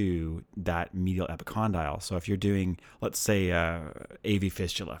down to that medial epicondyle. So if you're doing, let's say, AV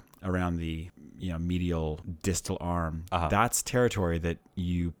fistula around the medial distal arm, that's territory that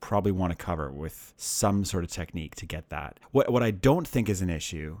you probably want to cover with some sort of technique to get that. What I don't think is an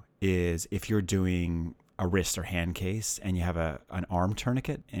issue is if you're doing a wrist or hand case and you have an arm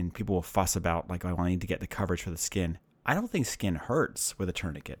tourniquet, and people will fuss about like, oh, I need to get the coverage for the skin. I don't think skin hurts with a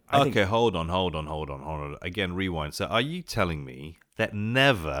tourniquet. Hold on. Again, rewind. So are you telling me that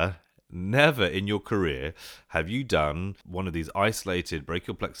never in your career have you done one of these isolated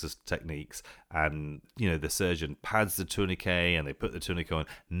brachial plexus techniques and the surgeon pads the tourniquet and they put the tourniquet on?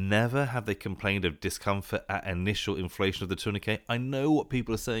 Never have they complained of discomfort at initial inflation of the tourniquet? I know what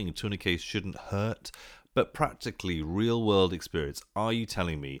people are saying, tourniquets shouldn't hurt, but practically real world experience, are you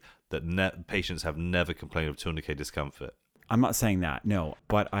telling me that patients have never complained of tourniquet discomfort? I'm not saying that, no,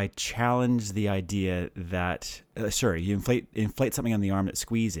 but I challenge the idea that, you inflate something on the arm that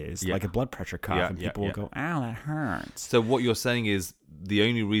squeezes, like a blood pressure cuff, and people will go, ow, that hurts. So what you're saying is the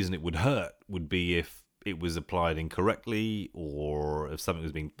only reason it would hurt would be if it was applied incorrectly, or if something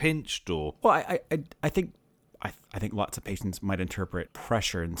was being pinched, or... Well, I think lots of patients might interpret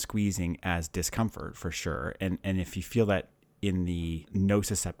pressure and squeezing as discomfort, for sure, and if you feel that in the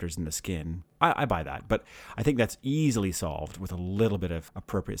nociceptors in the skin, I buy that. But I think that's easily solved with a little bit of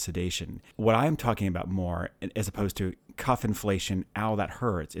appropriate sedation. What I'm talking about more, as opposed to cuff inflation, ow, that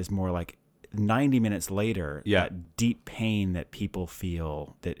hurts, is more like 90 minutes later, that deep pain that people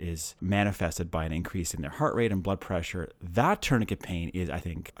feel that is manifested by an increase in their heart rate and blood pressure, that tourniquet pain is, I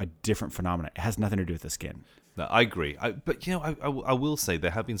think, a different phenomenon. It has nothing to do with the skin. No, I agree. But I will say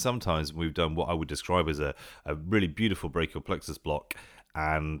there have been some times we've done what I would describe as a really beautiful brachial plexus block,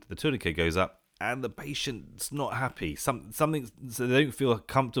 and the tourniquet goes up, and the patient's not happy. Something, so they don't feel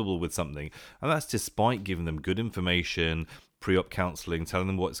comfortable with something, and that's despite giving them good information, pre-op counselling, telling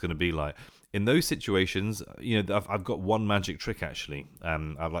them what it's going to be like. In those situations, I've got one magic trick actually.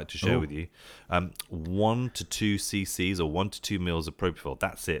 I'd like to share with you. 1 to 2 cc's or 1 to 2 mils of propofol.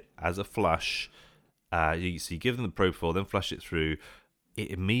 That's it. As a flush. So you give them the propofol, then flush it through.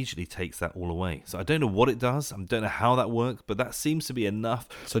 It immediately takes that all away. So I don't know what it does. I don't know how that works, but that seems to be enough.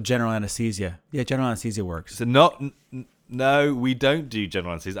 So general anesthesia. Yeah, general anesthesia works. So no, we don't do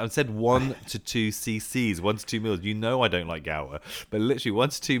general anesthesia. I said 1 to 2 cc's, 1 to 2 mils. I don't like Gower, but literally 1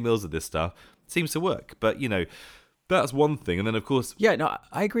 to 2 mils of this stuff seems to work. But that's one thing. And then of course, yeah, no,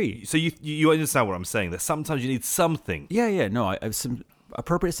 I agree. So you understand what I'm saying? That sometimes you need something. Yeah. No, some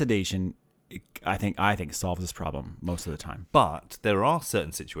appropriate sedation, I think solves this problem most of the time. But there are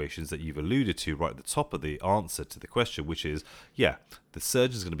certain situations that you've alluded to right at the top of the answer to the question, which is, the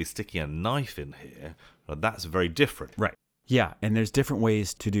surgeon's going to be sticking a knife in here. That's very different. Right. Yeah, and there's different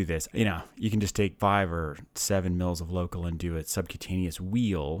ways to do this. You can just take 5 or 7 mils of local and do a subcutaneous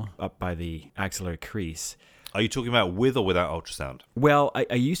wheel up by the axillary crease. Are you talking about with or without ultrasound? Well,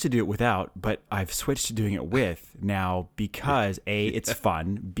 I used to do it without, but I've switched to doing it with now because A, it's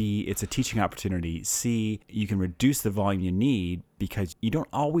fun, B, it's a teaching opportunity, C, you can reduce the volume you need because you don't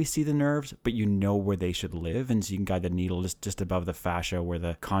always see the nerves, but you know where they should live, and so you can guide the needle just above the fascia where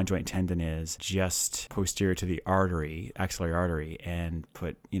the conjoint tendon is, just posterior to the artery, axillary artery, and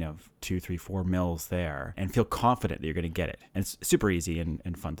put, 2, 3, 4 mils there and feel confident that you're going to get it. And it's super easy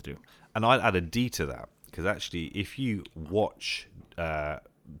and fun to do. And I'd add a D to that. Because actually, if you watch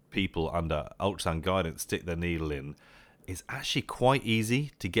people under ultrasound guidance stick their needle in, it's actually quite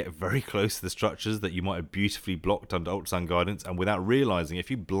easy to get very close to the structures that you might have beautifully blocked under ultrasound guidance. And without realizing,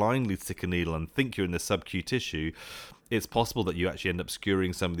 if you blindly stick a needle and think you're in the sub-Q tissue, it's possible that you actually end up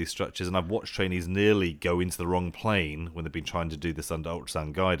skewering some of these structures. And I've watched trainees nearly go into the wrong plane when they've been trying to do this under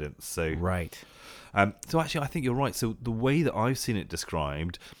ultrasound guidance. So, right. So actually, I think you're right. So the way that I've seen it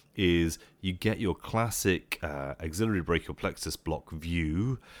described is you get your classic axillary brachial plexus block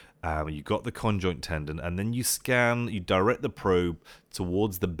view. You got the conjoint tendon, and then you direct the probe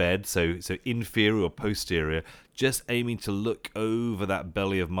towards the bed, so inferior or posterior, just aiming to look over that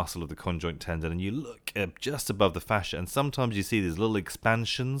belly of muscle of the conjoint tendon, and you look just above the fascia, and sometimes you see these little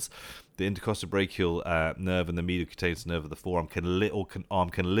expansions. The intercostal brachial nerve and the medial cutaneous nerve of the forearm arm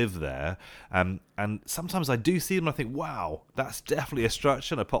can live there, and sometimes I do see them and I think, wow, that's definitely a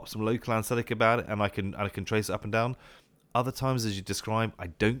structure, and I pop some local anesthetic about it, and I can trace it up and down. Other times, as you describe, I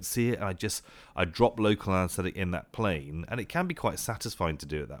don't see it, and I drop local anesthetic in that plane, and it can be quite satisfying to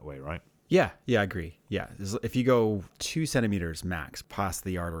do it that way, right? Yeah, I agree. Yeah, if you go 2 centimeters max past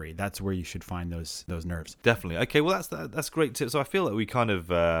the artery, that's where you should find those nerves. Definitely. Okay, well that's great tip. So I feel like we kind of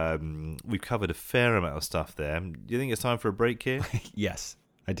we've covered a fair amount of stuff there. Do you think it's time for a break here? Yes,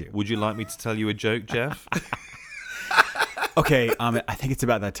 I do. Would you like me to tell you a joke, Jeff? Okay, I think it's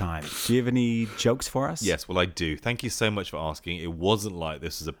about that time. Do you have any jokes for us? Yes, well, I do. Thank you so much for asking. It wasn't like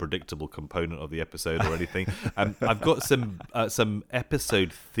this is a predictable component of the episode or anything. I've got some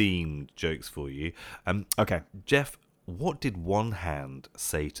episode-themed jokes for you. Okay. Jeff, what did one hand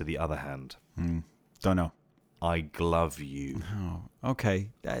say to the other hand? Don't know. I glove you. Oh,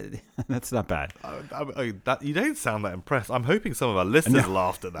 okay. That's not bad. You don't sound that impressed. I'm hoping some of our listeners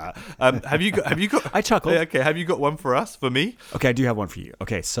laughed at that. Have you got? I chuckled. Okay. Have you got one for us? For me? Okay, I do have one for you.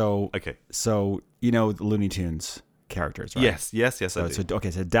 Okay, so the Looney Tunes characters, right? Yes, I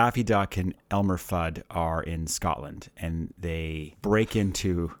do. So Daffy Duck and Elmer Fudd are in Scotland, and they break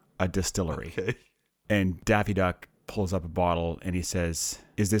into a distillery. Okay. And Daffy Duck pulls up a bottle and he says,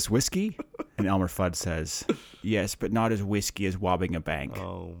 "Is this whiskey?" And Elmer Fudd says, "Yes, but not as whiskey as robbing a bank."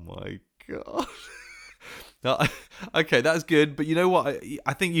 Oh my god. No, okay, that's good. But you know what?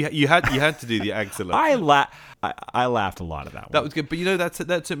 I think you had to do the accent. I laughed a lot at that one. That was good. But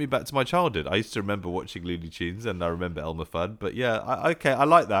that took me back to my childhood. I used to remember watching Looney Tunes, and I remember Elmer Fudd. But yeah, I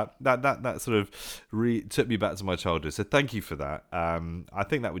like that. That sort of took me back to my childhood. So thank you for that. I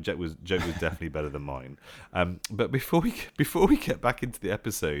think that joke was definitely better than mine. But before we get back into the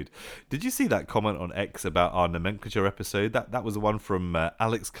episode, did you see that comment on X about our nomenclature episode? That was the one from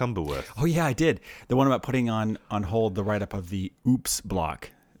Alex Cumberworth. Oh yeah, I did. The one about putting on hold the write-up of the oops block,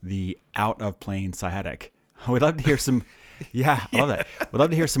 the out of plane sciatic. We'd love to hear some. Yeah, I love that. We'd love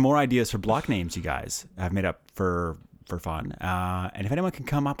to hear some more ideas for block names you guys have made up for fun. And if anyone can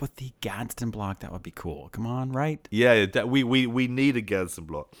come up with the Gadsden block, that would be cool. Come on, right? Yeah, we need a Gadsden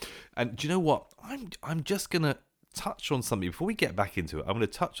block. And do you know what? I'm just gonna touch on something before we get back into it. I'm going to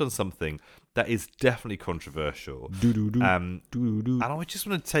touch on something that is definitely controversial. And I just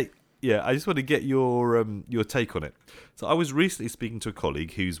want to get your take on it. So I was recently speaking to a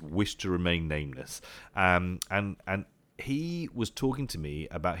colleague who's wished to remain nameless, and he was talking to me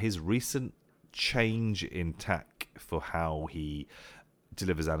about his recent change in tack for how he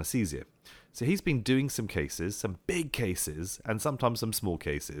delivers anesthesia. So he's been doing some cases, some big cases, and sometimes some small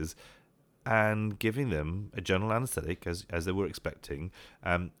cases, and giving them a general anesthetic as they were expecting,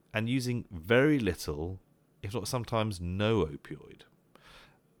 and using very little, if not sometimes no opioid.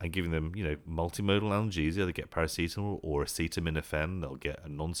 And giving them, multimodal analgesia. They get paracetamol or acetaminophen. They'll get a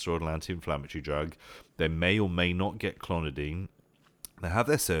non-steroidal anti-inflammatory drug. They may or may not get clonidine. They have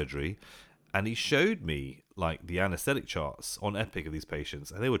their surgery. And he showed me, the anesthetic charts on Epic of these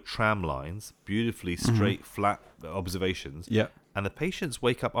patients. And they were tram lines, beautifully straight, flat observations. Yeah. And the patients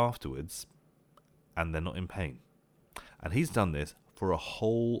wake up afterwards and they're not in pain. And he's done this for a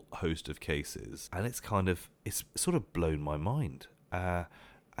whole host of cases. And it's sort of blown my mind.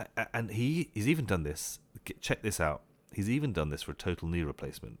 And he's even done this. Check this out. He's even done this for a total knee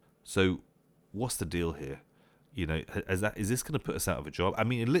replacement. So, what's the deal here? is this going to put us out of a job? I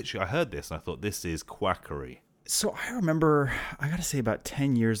mean, literally, I heard this and I thought, this is quackery. So I remember, I got to say, about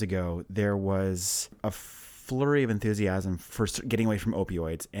 10 years ago, there was a flurry of enthusiasm for getting away from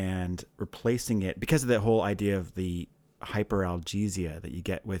opioids and replacing it because of the whole idea of the hyperalgesia that you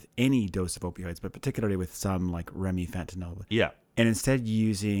get with any dose of opioids, but particularly with some like remifentanil. Yeah. And instead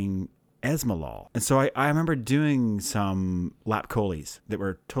using esmolol. And so I remember doing some lap choles that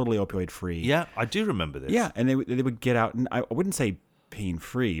were totally opioid free. Yeah, I do remember this. Yeah, and they would get out, and I wouldn't say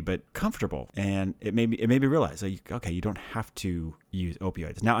pain-free, but comfortable. And it made me realize, okay, you don't have to use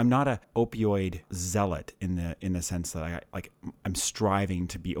opioids. Now, I'm not a opioid zealot in the sense that I'm striving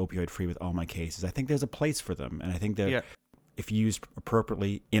to be opioid-free with all my cases. I think there's a place for them, and I think that if used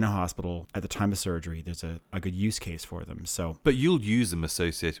appropriately in a hospital at the time of surgery, there's a good use case for them. So, but you'll use them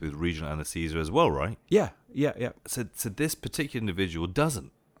associated with regional anesthesia as well, right? Yeah. So this particular individual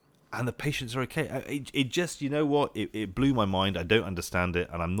doesn't. And the patients are okay. It just, you know what? It blew my mind. I don't understand it.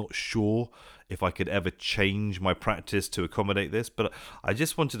 And I'm not sure if I could ever change my practice to accommodate this. But I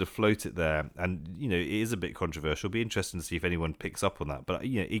just wanted to float it there. And, it is a bit controversial. It'll be interesting to see if anyone picks up on that. But,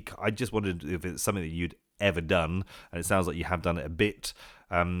 I just wondered if it's something that you'd ever done. And it sounds like you have done it a bit.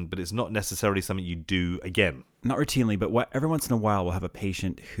 But it's not necessarily something you do again. Not routinely, but every once in a while we'll have a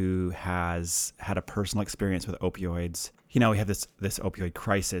patient who has had a personal experience with opioids. We have this opioid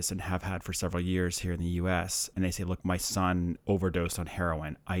crisis and have had for several years here in the U.S. And they say, look, my son overdosed on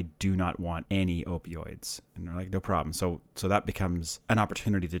heroin. I do not want any opioids. And they're like, no problem. So that becomes an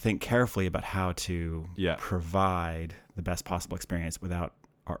opportunity to think carefully about how to provide the best possible experience without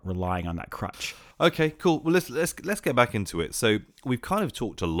relying on that crutch. Okay, cool. Well, let's get back into it. So we've kind of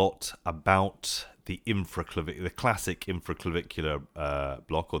talked a lot about the classic infraclavicular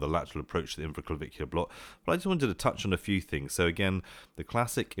block, or the lateral approach to the infraclavicular block. But I just wanted to touch on a few things. So again, the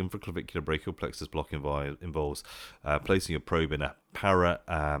classic infraclavicular brachial plexus block involves placing a probe in a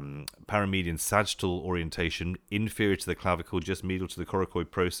paramedian sagittal orientation, inferior to the clavicle, just medial to the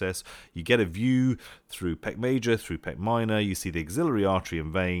coracoid process. You get a view through pec major, through pec minor. You see the axillary artery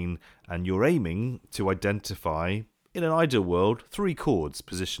and vein, and you're aiming to identify, in an ideal world, 3 cords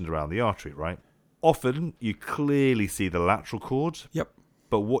positioned around the artery, right? Often, you clearly see the lateral cord. Yep.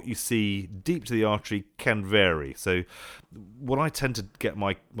 But what you see deep to the artery can vary. So what I tend to get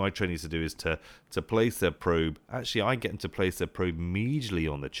my trainees to do is to place their probe. Actually, I get them to place their probe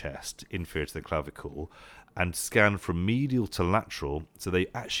medially on the chest, inferior to the clavicle, and scan from medial to lateral. So they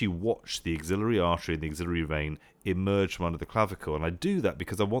actually watch the axillary artery and the axillary vein emerge from under the clavicle. And I do that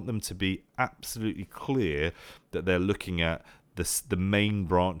because I want them to be absolutely clear that they're looking at the main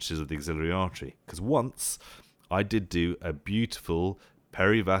branches of the axillary artery. Because once I did do a beautiful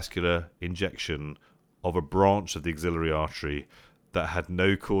perivascular injection of a branch of the axillary artery that had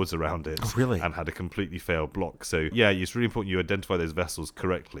no cords around it. Oh, really? And had a completely failed block. So yeah, it's really important you identify those vessels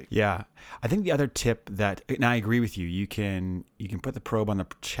correctly. Yeah. I think the other tip that, and I agree with you, you can put the probe on the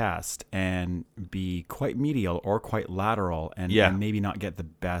chest and be quite medial or quite lateral and maybe not get the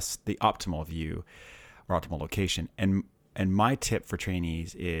optimal view or optimal location. And my tip for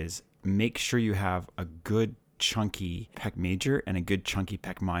trainees is make sure you have a good chunky pec major and a good chunky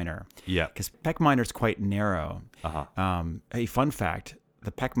pec minor. Yeah. Because pec minor is quite narrow. Uh-huh. A fun fact,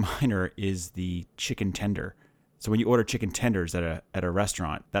 the pec minor is the chicken tender. So when you order chicken tenders at a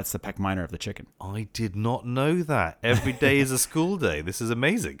restaurant, that's the pec minor of the chicken. I did not know that. Every day is a school day. This is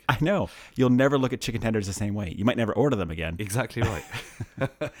amazing. I know. You'll never look at chicken tenders the same way. You might never order them again. Exactly right.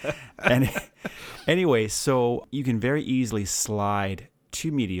 And anyway, so you can very easily slide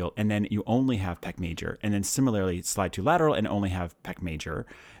to medial, and then you only have pec major, and then similarly slide to lateral and only have pec major.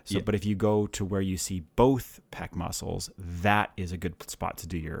 So, but if you go to where you see both pec muscles, that is a good spot to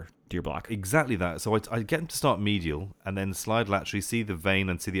do your block. Exactly that. So I get them to start medial and then slide laterally, see the vein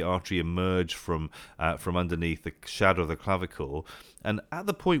and see the artery emerge from underneath the shadow of the clavicle. And at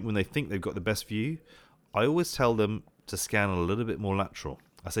the point when they think they've got the best view, I always tell them to scan a little bit more lateral.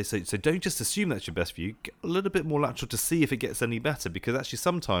 I say, so don't just assume that's your best view. Get a little bit more lateral to see if it gets any better, because actually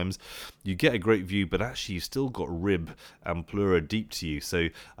sometimes you get a great view, but actually you've still got rib and pleura deep to you. So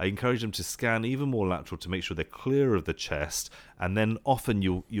I encourage them to scan even more lateral to make sure they're clear of the chest, and then often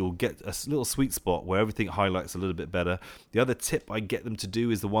you'll get a little sweet spot where everything highlights a little bit better. The other tip I get them to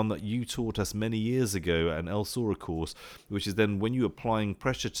do is the one that you taught us many years ago at an El Sora course, which is then when you're applying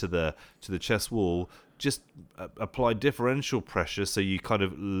pressure to the chest wall, just apply differential pressure, so you kind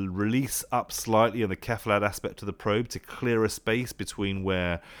of release up slightly on the cephalad aspect of the probe to clear a space between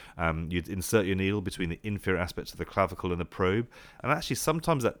where you'd insert your needle between the inferior aspects of the clavicle and the probe. And actually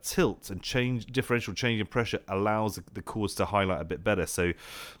sometimes that tilt and differential change in pressure allows the chords to highlight a bit better. So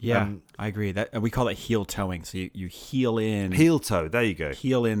I agree. That we call it heel toeing. So you heel in. Heel toe, there you go.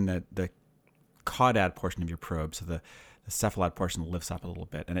 Heel in the caudad portion of your probe, so the cephalad portion lifts up a little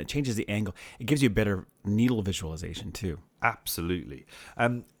bit, and it changes the angle. It gives you a better needle visualization too. Absolutely.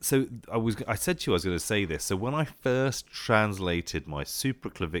 So I said to you I was going to say this. So when I first translated my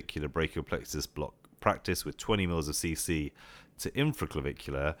supraclavicular brachial plexus block practice with 20 mils of CC to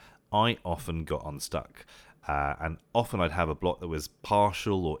infraclavicular, I often got unstuck. And often I'd have a block that was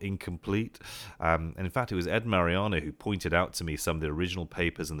partial or incomplete. And in fact, it was Ed Mariano who pointed out to me some of the original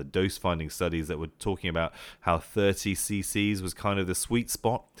papers and the dose-finding studies that were talking about how 30 cc's was kind of the sweet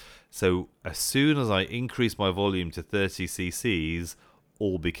spot. So as soon as I increased my volume to 30 cc's,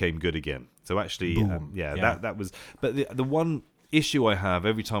 all became good again. So actually, that was... But the one issue I have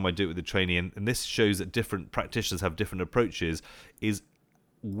every time I do it with the trainee, and this shows that different practitioners have different approaches, is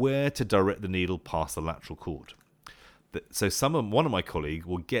where to direct the needle past the lateral cord. So one of my colleagues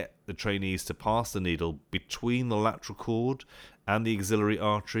will get the trainees to pass the needle between the lateral cord and the axillary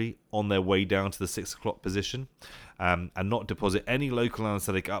artery on their way down to the 6 o'clock position, and not deposit any local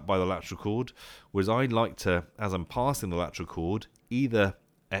anesthetic up by the lateral cord. Whereas I like to, as I'm passing the lateral cord, either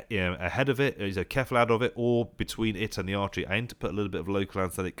ahead of it, a cephalad of it, or between it and the artery, I aim to put a little bit of local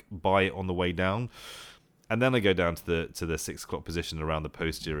anesthetic by it on the way down. And then I go down to the 6 o'clock position around the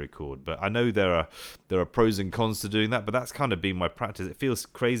posterior cord. But I know there are pros and cons to doing that, but that's kind of been my practice. It feels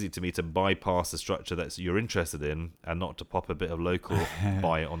crazy to me to bypass the structure that you're interested in and not to pop a bit of local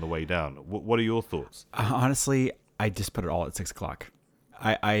by it on the way down. What are your thoughts? Honestly, I just put it all at 6 o'clock.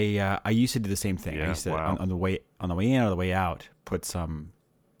 I used to do the same thing. Yeah, I used to on the way in or the way out put some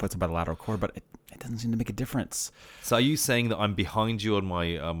by the lateral cord, but it doesn't seem to make a difference. So are you saying that I'm behind you on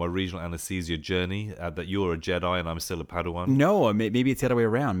my regional anesthesia journey, that you're a Jedi and I'm still a Padawan? No, maybe it's the other way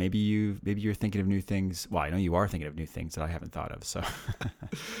around. Maybe you're thinking of new things. Well, I know you are thinking of new things that I haven't thought of. So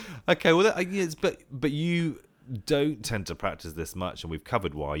okay, well, yes, but you don't tend to practice this much, and we've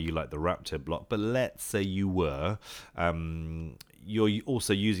covered why you like the Raptor block. But let's say you were, you're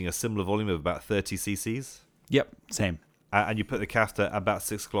also using a similar volume of about 30 cc's. Yep, same. And you put the catheter about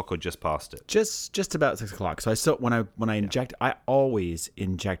 6 o'clock or just past it? Just about 6 o'clock. So I still when I inject, I always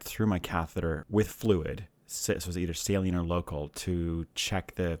inject through my catheter with fluid. So it's either saline or local to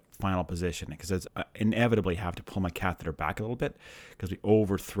check the final position, because I inevitably have to pull my catheter back a little bit because we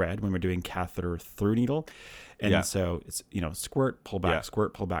over thread when we're doing catheter through needle. And so it's, squirt, pull back,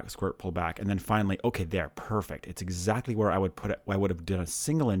 squirt, pull back, squirt, pull back. And then finally, okay, there, perfect. It's exactly where I would put it. I would have done a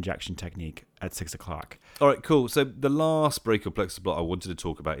single injection technique at 6 o'clock. All right, cool. So the last brachial plexus block I wanted to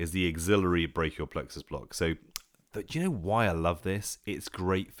talk about is the axillary brachial plexus block. So do you know why I love this? It's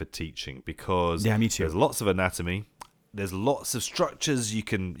great for teaching because me too. There's lots of anatomy. There's lots of structures you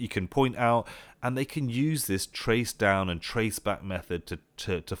can point out, and they can use this trace down and trace back method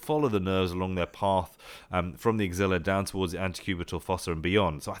to follow the nerves along their path from the axilla down towards the antecubital fossa and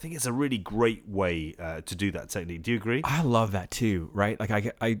beyond. So I think it's a really great way to do that technique. Do you agree? I love that too, right? Like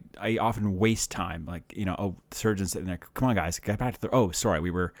I often waste time. Like, surgeons sitting there, come on guys, get back to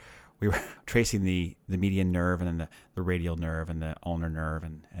we were tracing the median nerve and then the radial nerve and the ulnar nerve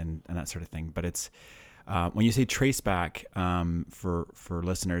and that sort of thing. But it's when you say trace back, for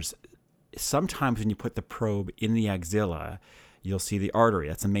listeners, sometimes when you put the probe in the axilla, you'll see the artery.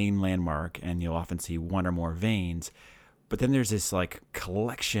 That's the main landmark, and you'll often see one or more veins. But then there's this like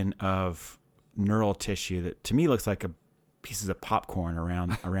collection of neural tissue that to me looks like pieces of popcorn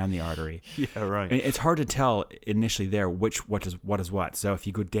around the artery. Yeah, right. And it's hard to tell initially there what is what. So if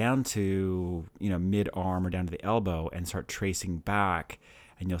you go down to mid arm or down to the elbow and start tracing back,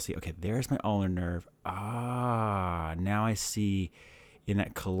 and you'll see, okay, there's my ulnar nerve. Now I see in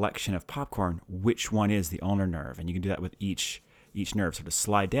that collection of popcorn which one is the ulnar nerve, and you can do that with each nerve. So to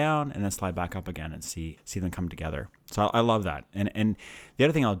slide down and then slide back up again and see them come together. So I love that. And the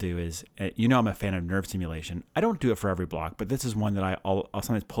other thing I'll do is, I'm a fan of nerve stimulation. I don't do it for every block, but this is one that I'll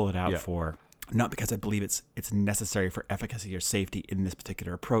sometimes pull it out for. Not because I believe it's necessary for efficacy or safety in this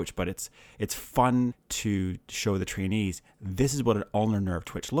particular approach, but it's fun to show the trainees this is what an ulnar nerve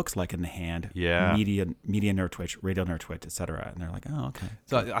twitch looks like in the hand. Yeah. Median nerve twitch, radial nerve twitch, etc. And they're like, oh, okay.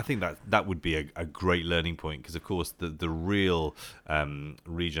 So I think that would be a great learning point, because of course the real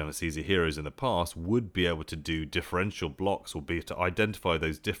regional anesthesia heroes in the past would be able to do differential blocks, or be to identify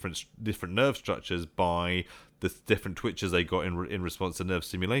those different nerve structures by the different twitches they got in response to nerve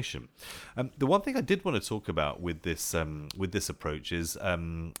stimulation. The one thing I did want to talk about with this approach is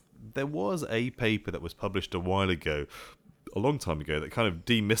there was a paper that was published a while ago, a long time ago, that kind of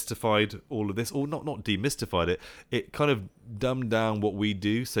demystified all of this, or not demystified it. It kind of dumbed down what we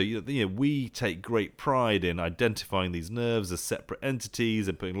do. So we take great pride in identifying these nerves as separate entities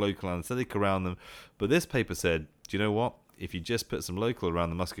and putting local anesthetic around them. But this paper said, do you know what? If you just put some local around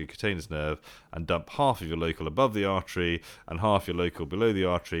the musculocutaneous nerve and dump half of your local above the artery and half your local below the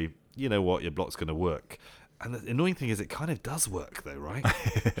artery, you know what? Your block's going to work. And the annoying thing is, it kind of does work, though, right?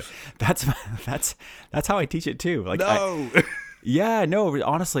 That's how I teach it too. Like, no. Yeah, no.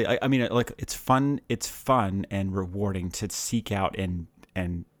 Honestly, I mean, like, it's fun and rewarding to seek out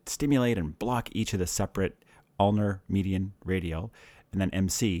and stimulate and block each of the separate ulnar, median, radial, and then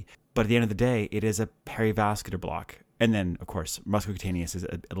MC. But at the end of the day, it is a perivascular block. And then, of course, musculocutaneous is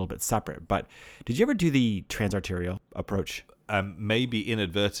a little bit separate. But did you ever do the transarterial approach? Maybe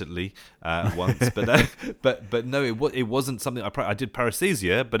inadvertently once, but no, it wasn't something I did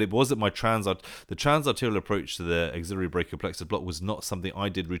paresthesia, but it wasn't my the transarterial approach to the axillary brachial plexus block was not something I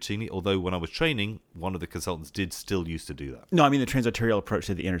did routinely. Although when I was training, one of the consultants did still used to do that. No, I mean the transarterial approach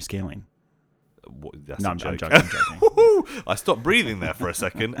to the interscaling. That's no, a joke. I'm joking. I stopped breathing there for a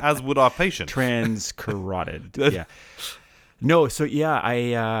second, as would our patient. Transcarotid. Yeah. No, so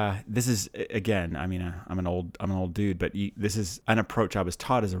yeah, this is, again, I mean, I'm an old dude, but this is an approach I was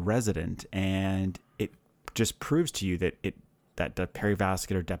taught as a resident, and it just proves to you that the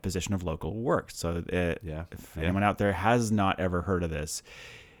perivascular deposition of local works. So if anyone out there has not ever heard of this,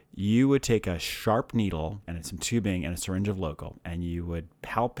 you would take a sharp needle and some tubing and a syringe of local, and you would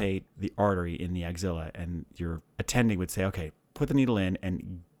palpate the artery in the axilla, and your attending would say, okay, put the needle in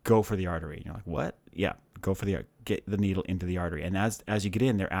and go for the artery. And you're like, what? Yeah, get the needle into the artery. And as you get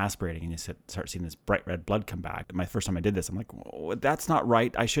in, they're aspirating, and you start seeing this bright red blood come back. My first time I did this, I'm like, oh, that's not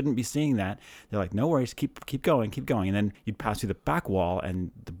right. I shouldn't be seeing that. They're like, no worries, keep going. And then you'd pass through the back wall,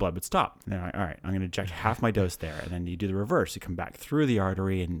 and the blood would stop. And they're like, all right, I'm going to inject half my dose there. And then you do the reverse. You come back through the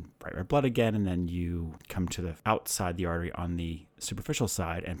artery and bright red blood again, and then you come to the outside the artery on the superficial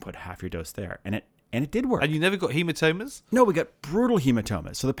side and put half your dose there. And it did work. And you never got hematomas? No, we got brutal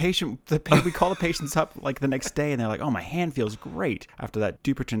hematomas. So we call the patients up like the next day, and they're like, oh, my hand feels great after that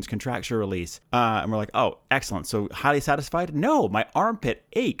Dupuytren's contracture release. And we're like, oh, excellent. So highly satisfied? No, my armpit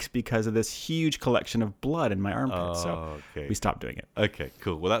aches because of this huge collection of blood in my armpit. We stopped doing it. Okay,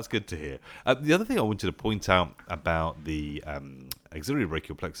 cool. Well, that's good to hear. The other thing I wanted to point out about the axillary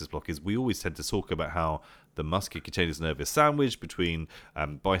brachial plexus block is we always tend to talk about how the musculocutaneous nerve is sandwiched between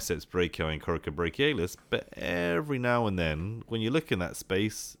biceps brachii and coracobrachialis, but every now and then, when you look in that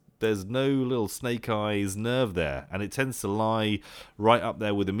space, there's no little snake eyes nerve there, and it tends to lie right up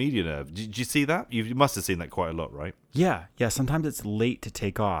there with the median nerve. Did you see that? You must have seen that quite a lot, right? Yeah. Sometimes it's late to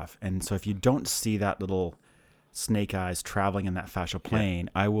take off, and so if you don't see that little snake eyes traveling in that fascial plane,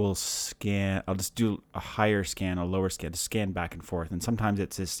 I will scan. I'll just do a higher scan, a lower scan, to scan back and forth. And sometimes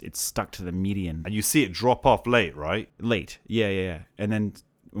it's stuck to the median. And you see it drop off late, right? Late, yeah. And then,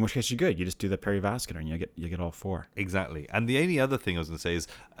 in which case you're good. You just do the perivascular, and you get all four. Exactly. And the only other thing I was going to say is,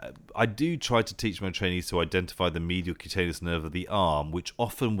 I do try to teach my trainees to identify the medial cutaneous nerve of the arm, which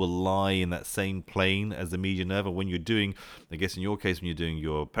often will lie in that same plane as the median nerve. And when you're doing, I guess in your case, when you're doing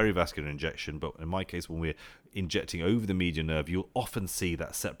your perivascular injection, but in my case, when we're injecting over the median nerve, you'll often see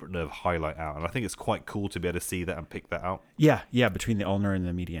that separate nerve highlight out. And I think it's quite cool to be able to see that and pick that out. Yeah, between the ulnar and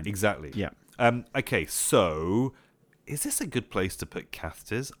the median. Exactly. Yeah. Okay, so is this a good place to put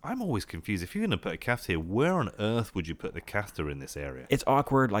catheters? I'm always confused. If you're going to put a catheter here, where on earth would you put the catheter in this area? It's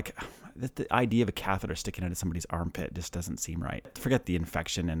awkward. Like, the idea of a catheter sticking into somebody's armpit just doesn't seem right. Forget the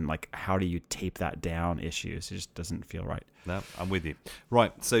infection and, like, how do you tape that down issues. It just doesn't feel right. No, I'm with you.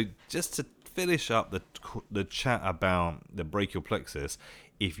 Right, so just to finish up the chat about the brachial plexus,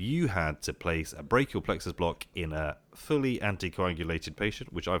 if you had to place a brachial plexus block in a fully anticoagulated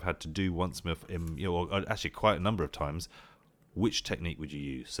patient, which I've had to do once, actually quite a number of times, which technique would you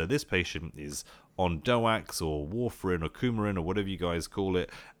use? So this patient is on DOACs or warfarin or coumarin or whatever you guys call it,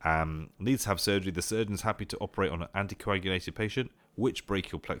 needs to have surgery. The surgeon's happy to operate on an anticoagulated patient. Which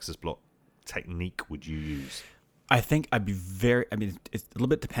brachial plexus block technique would you use? I think it a little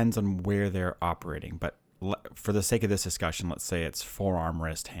bit depends on where they're operating, but for the sake of this discussion, let's say it's forearm,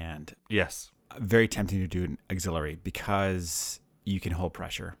 wrist, hand. Yes. Very tempting to do an axillary because you can hold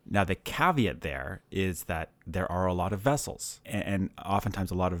pressure. Now, the caveat there is that there are a lot of vessels and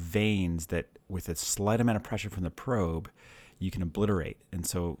oftentimes a lot of veins that with a slight amount of pressure from the probe, you can obliterate. And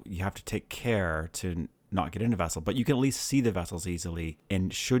so you have to take care to not get into a vessel, but you can at least see the vessels easily.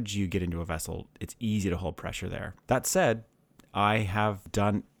 And should you get into a vessel, it's easy to hold pressure there. That said, I have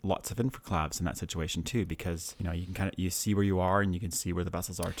done lots of infraclavs in that situation too, because you can you see where you are and you can see where the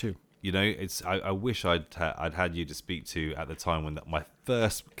vessels are too. I wish I'd had you to speak to at the time when my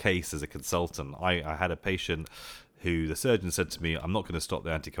first case as a consultant. I had a patient who the surgeon said to me, I'm not going to stop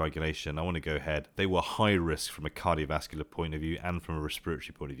the anticoagulation, I want to go ahead. They were high risk from a cardiovascular point of view and from a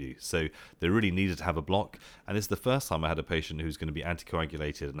respiratory point of view. So they really needed to have a block. And it's the first time I had a patient who's going to be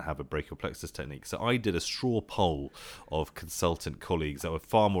anticoagulated and have a brachial plexus technique. So I did a straw poll of consultant colleagues that were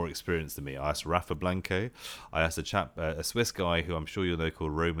far more experienced than me. I asked Rafa Blanco, I asked a Swiss guy who I'm sure you'll know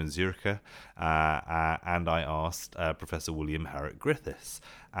called Roman Zuricher, and I asked Professor William Harrod Griffiths.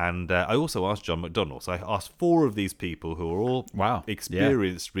 And I also asked John McDonnell. So I asked 4 of these people who are all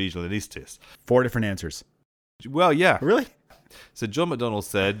experienced regional anaesthetists. 4 different answers. Well, yeah. Really? So John McDonnell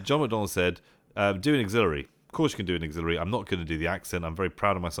said, do an auxiliary. Of course you can do an auxiliary. I'm not going to do the accent. I'm very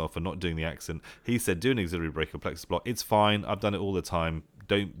proud of myself for not doing the accent. He said, do an auxiliary brachial plexus block. It's fine. I've done it all the time.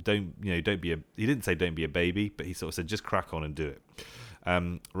 Don't be he didn't say don't be a baby, but he sort of said just crack on and do it.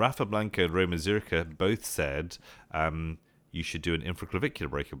 Rafa Blanco and Roman Zuricher both said, you should do an infraclavicular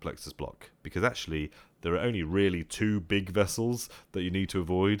brachial plexus block, because actually there are only really 2 big vessels that you need to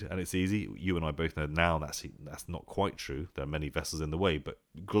avoid, and it's easy. You and I both know now that's not quite true. There are many vessels in the way, but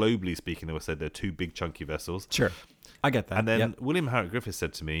globally speaking, they were said there are 2 big chunky vessels. Sure, I get that. And then William Harrod Griffiths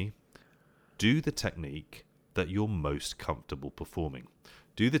said to me, do the technique that you're most comfortable performing.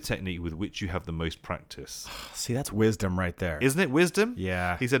 Do the technique with which you have the most practice. See, that's wisdom right there. Isn't it wisdom?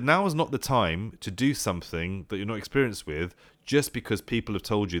 Yeah. He said, now is not the time to do something that you're not experienced with just because people have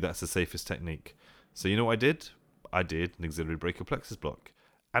told you that's the safest technique. So you know what I did? I did an auxiliary brachial plexus block.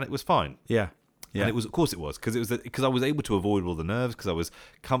 And it was fine. Yeah. Yeah. And it was, of course it was, because I was able to avoid all the nerves, because I was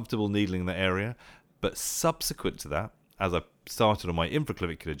comfortable needling that area. But subsequent to that, as I started on my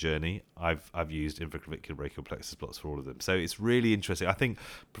infraclavicular journey, I've used infraclavicular brachial plexus blocks for all of them. So it's really interesting. I think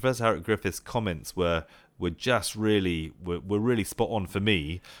Professor Harrod Griffiths' comments were just really spot on for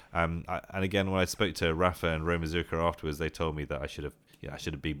me. And again, when I spoke to Rafa and Roman Zuricher afterwards, they told me that I should have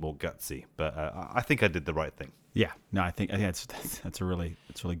been more gutsy. But I think I did the right thing. Yeah, no, I think that's really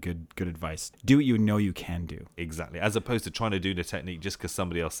good advice. Do what you know you can do. Exactly, as opposed to trying to do the technique just because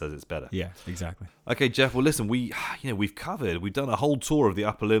somebody else says it's better. Yeah, exactly. Okay, Jeff. Well, listen, we've done a whole tour of the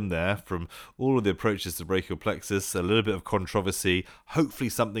upper limb there, from all of the approaches to brachial plexus, a little bit of controversy, hopefully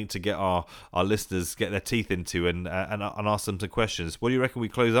something to get our listeners get their teeth into and ask them some questions. What do you reckon we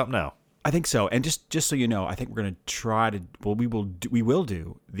close up now? I think so. And just so you know, I think we're going to try to. Well, we will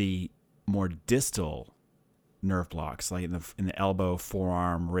do the more distal nerve blocks, like in the elbow,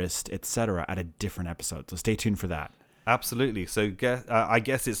 forearm, wrist, etc., at a different episode. So stay tuned for that. Absolutely. So I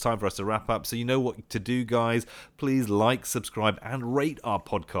guess it's time for us to wrap up. So you know what to do, guys. Please like, subscribe, and rate our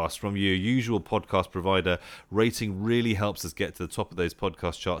podcast from your usual podcast provider. Rating really helps us get to the top of those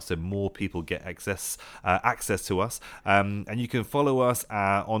podcast charts so more people get access to us. And you can follow us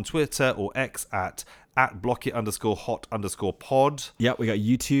on Twitter or X at @blockit_hot_pod. Yeah, we got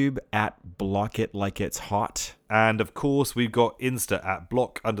YouTube at blockit_like_it's_hot. And of course, we've got Insta at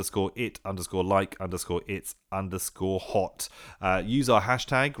block_it_like_it's_hot. Use our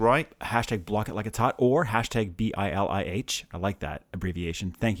hashtag, right? Hashtag blockitlikei'tshot or hashtag BILIH. I like that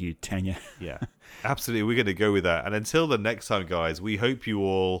abbreviation. Thank you, Tanya. Yeah, absolutely. We're going to go with that. And until the next time, guys, we hope you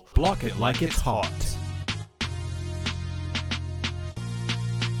all block it like it's hot.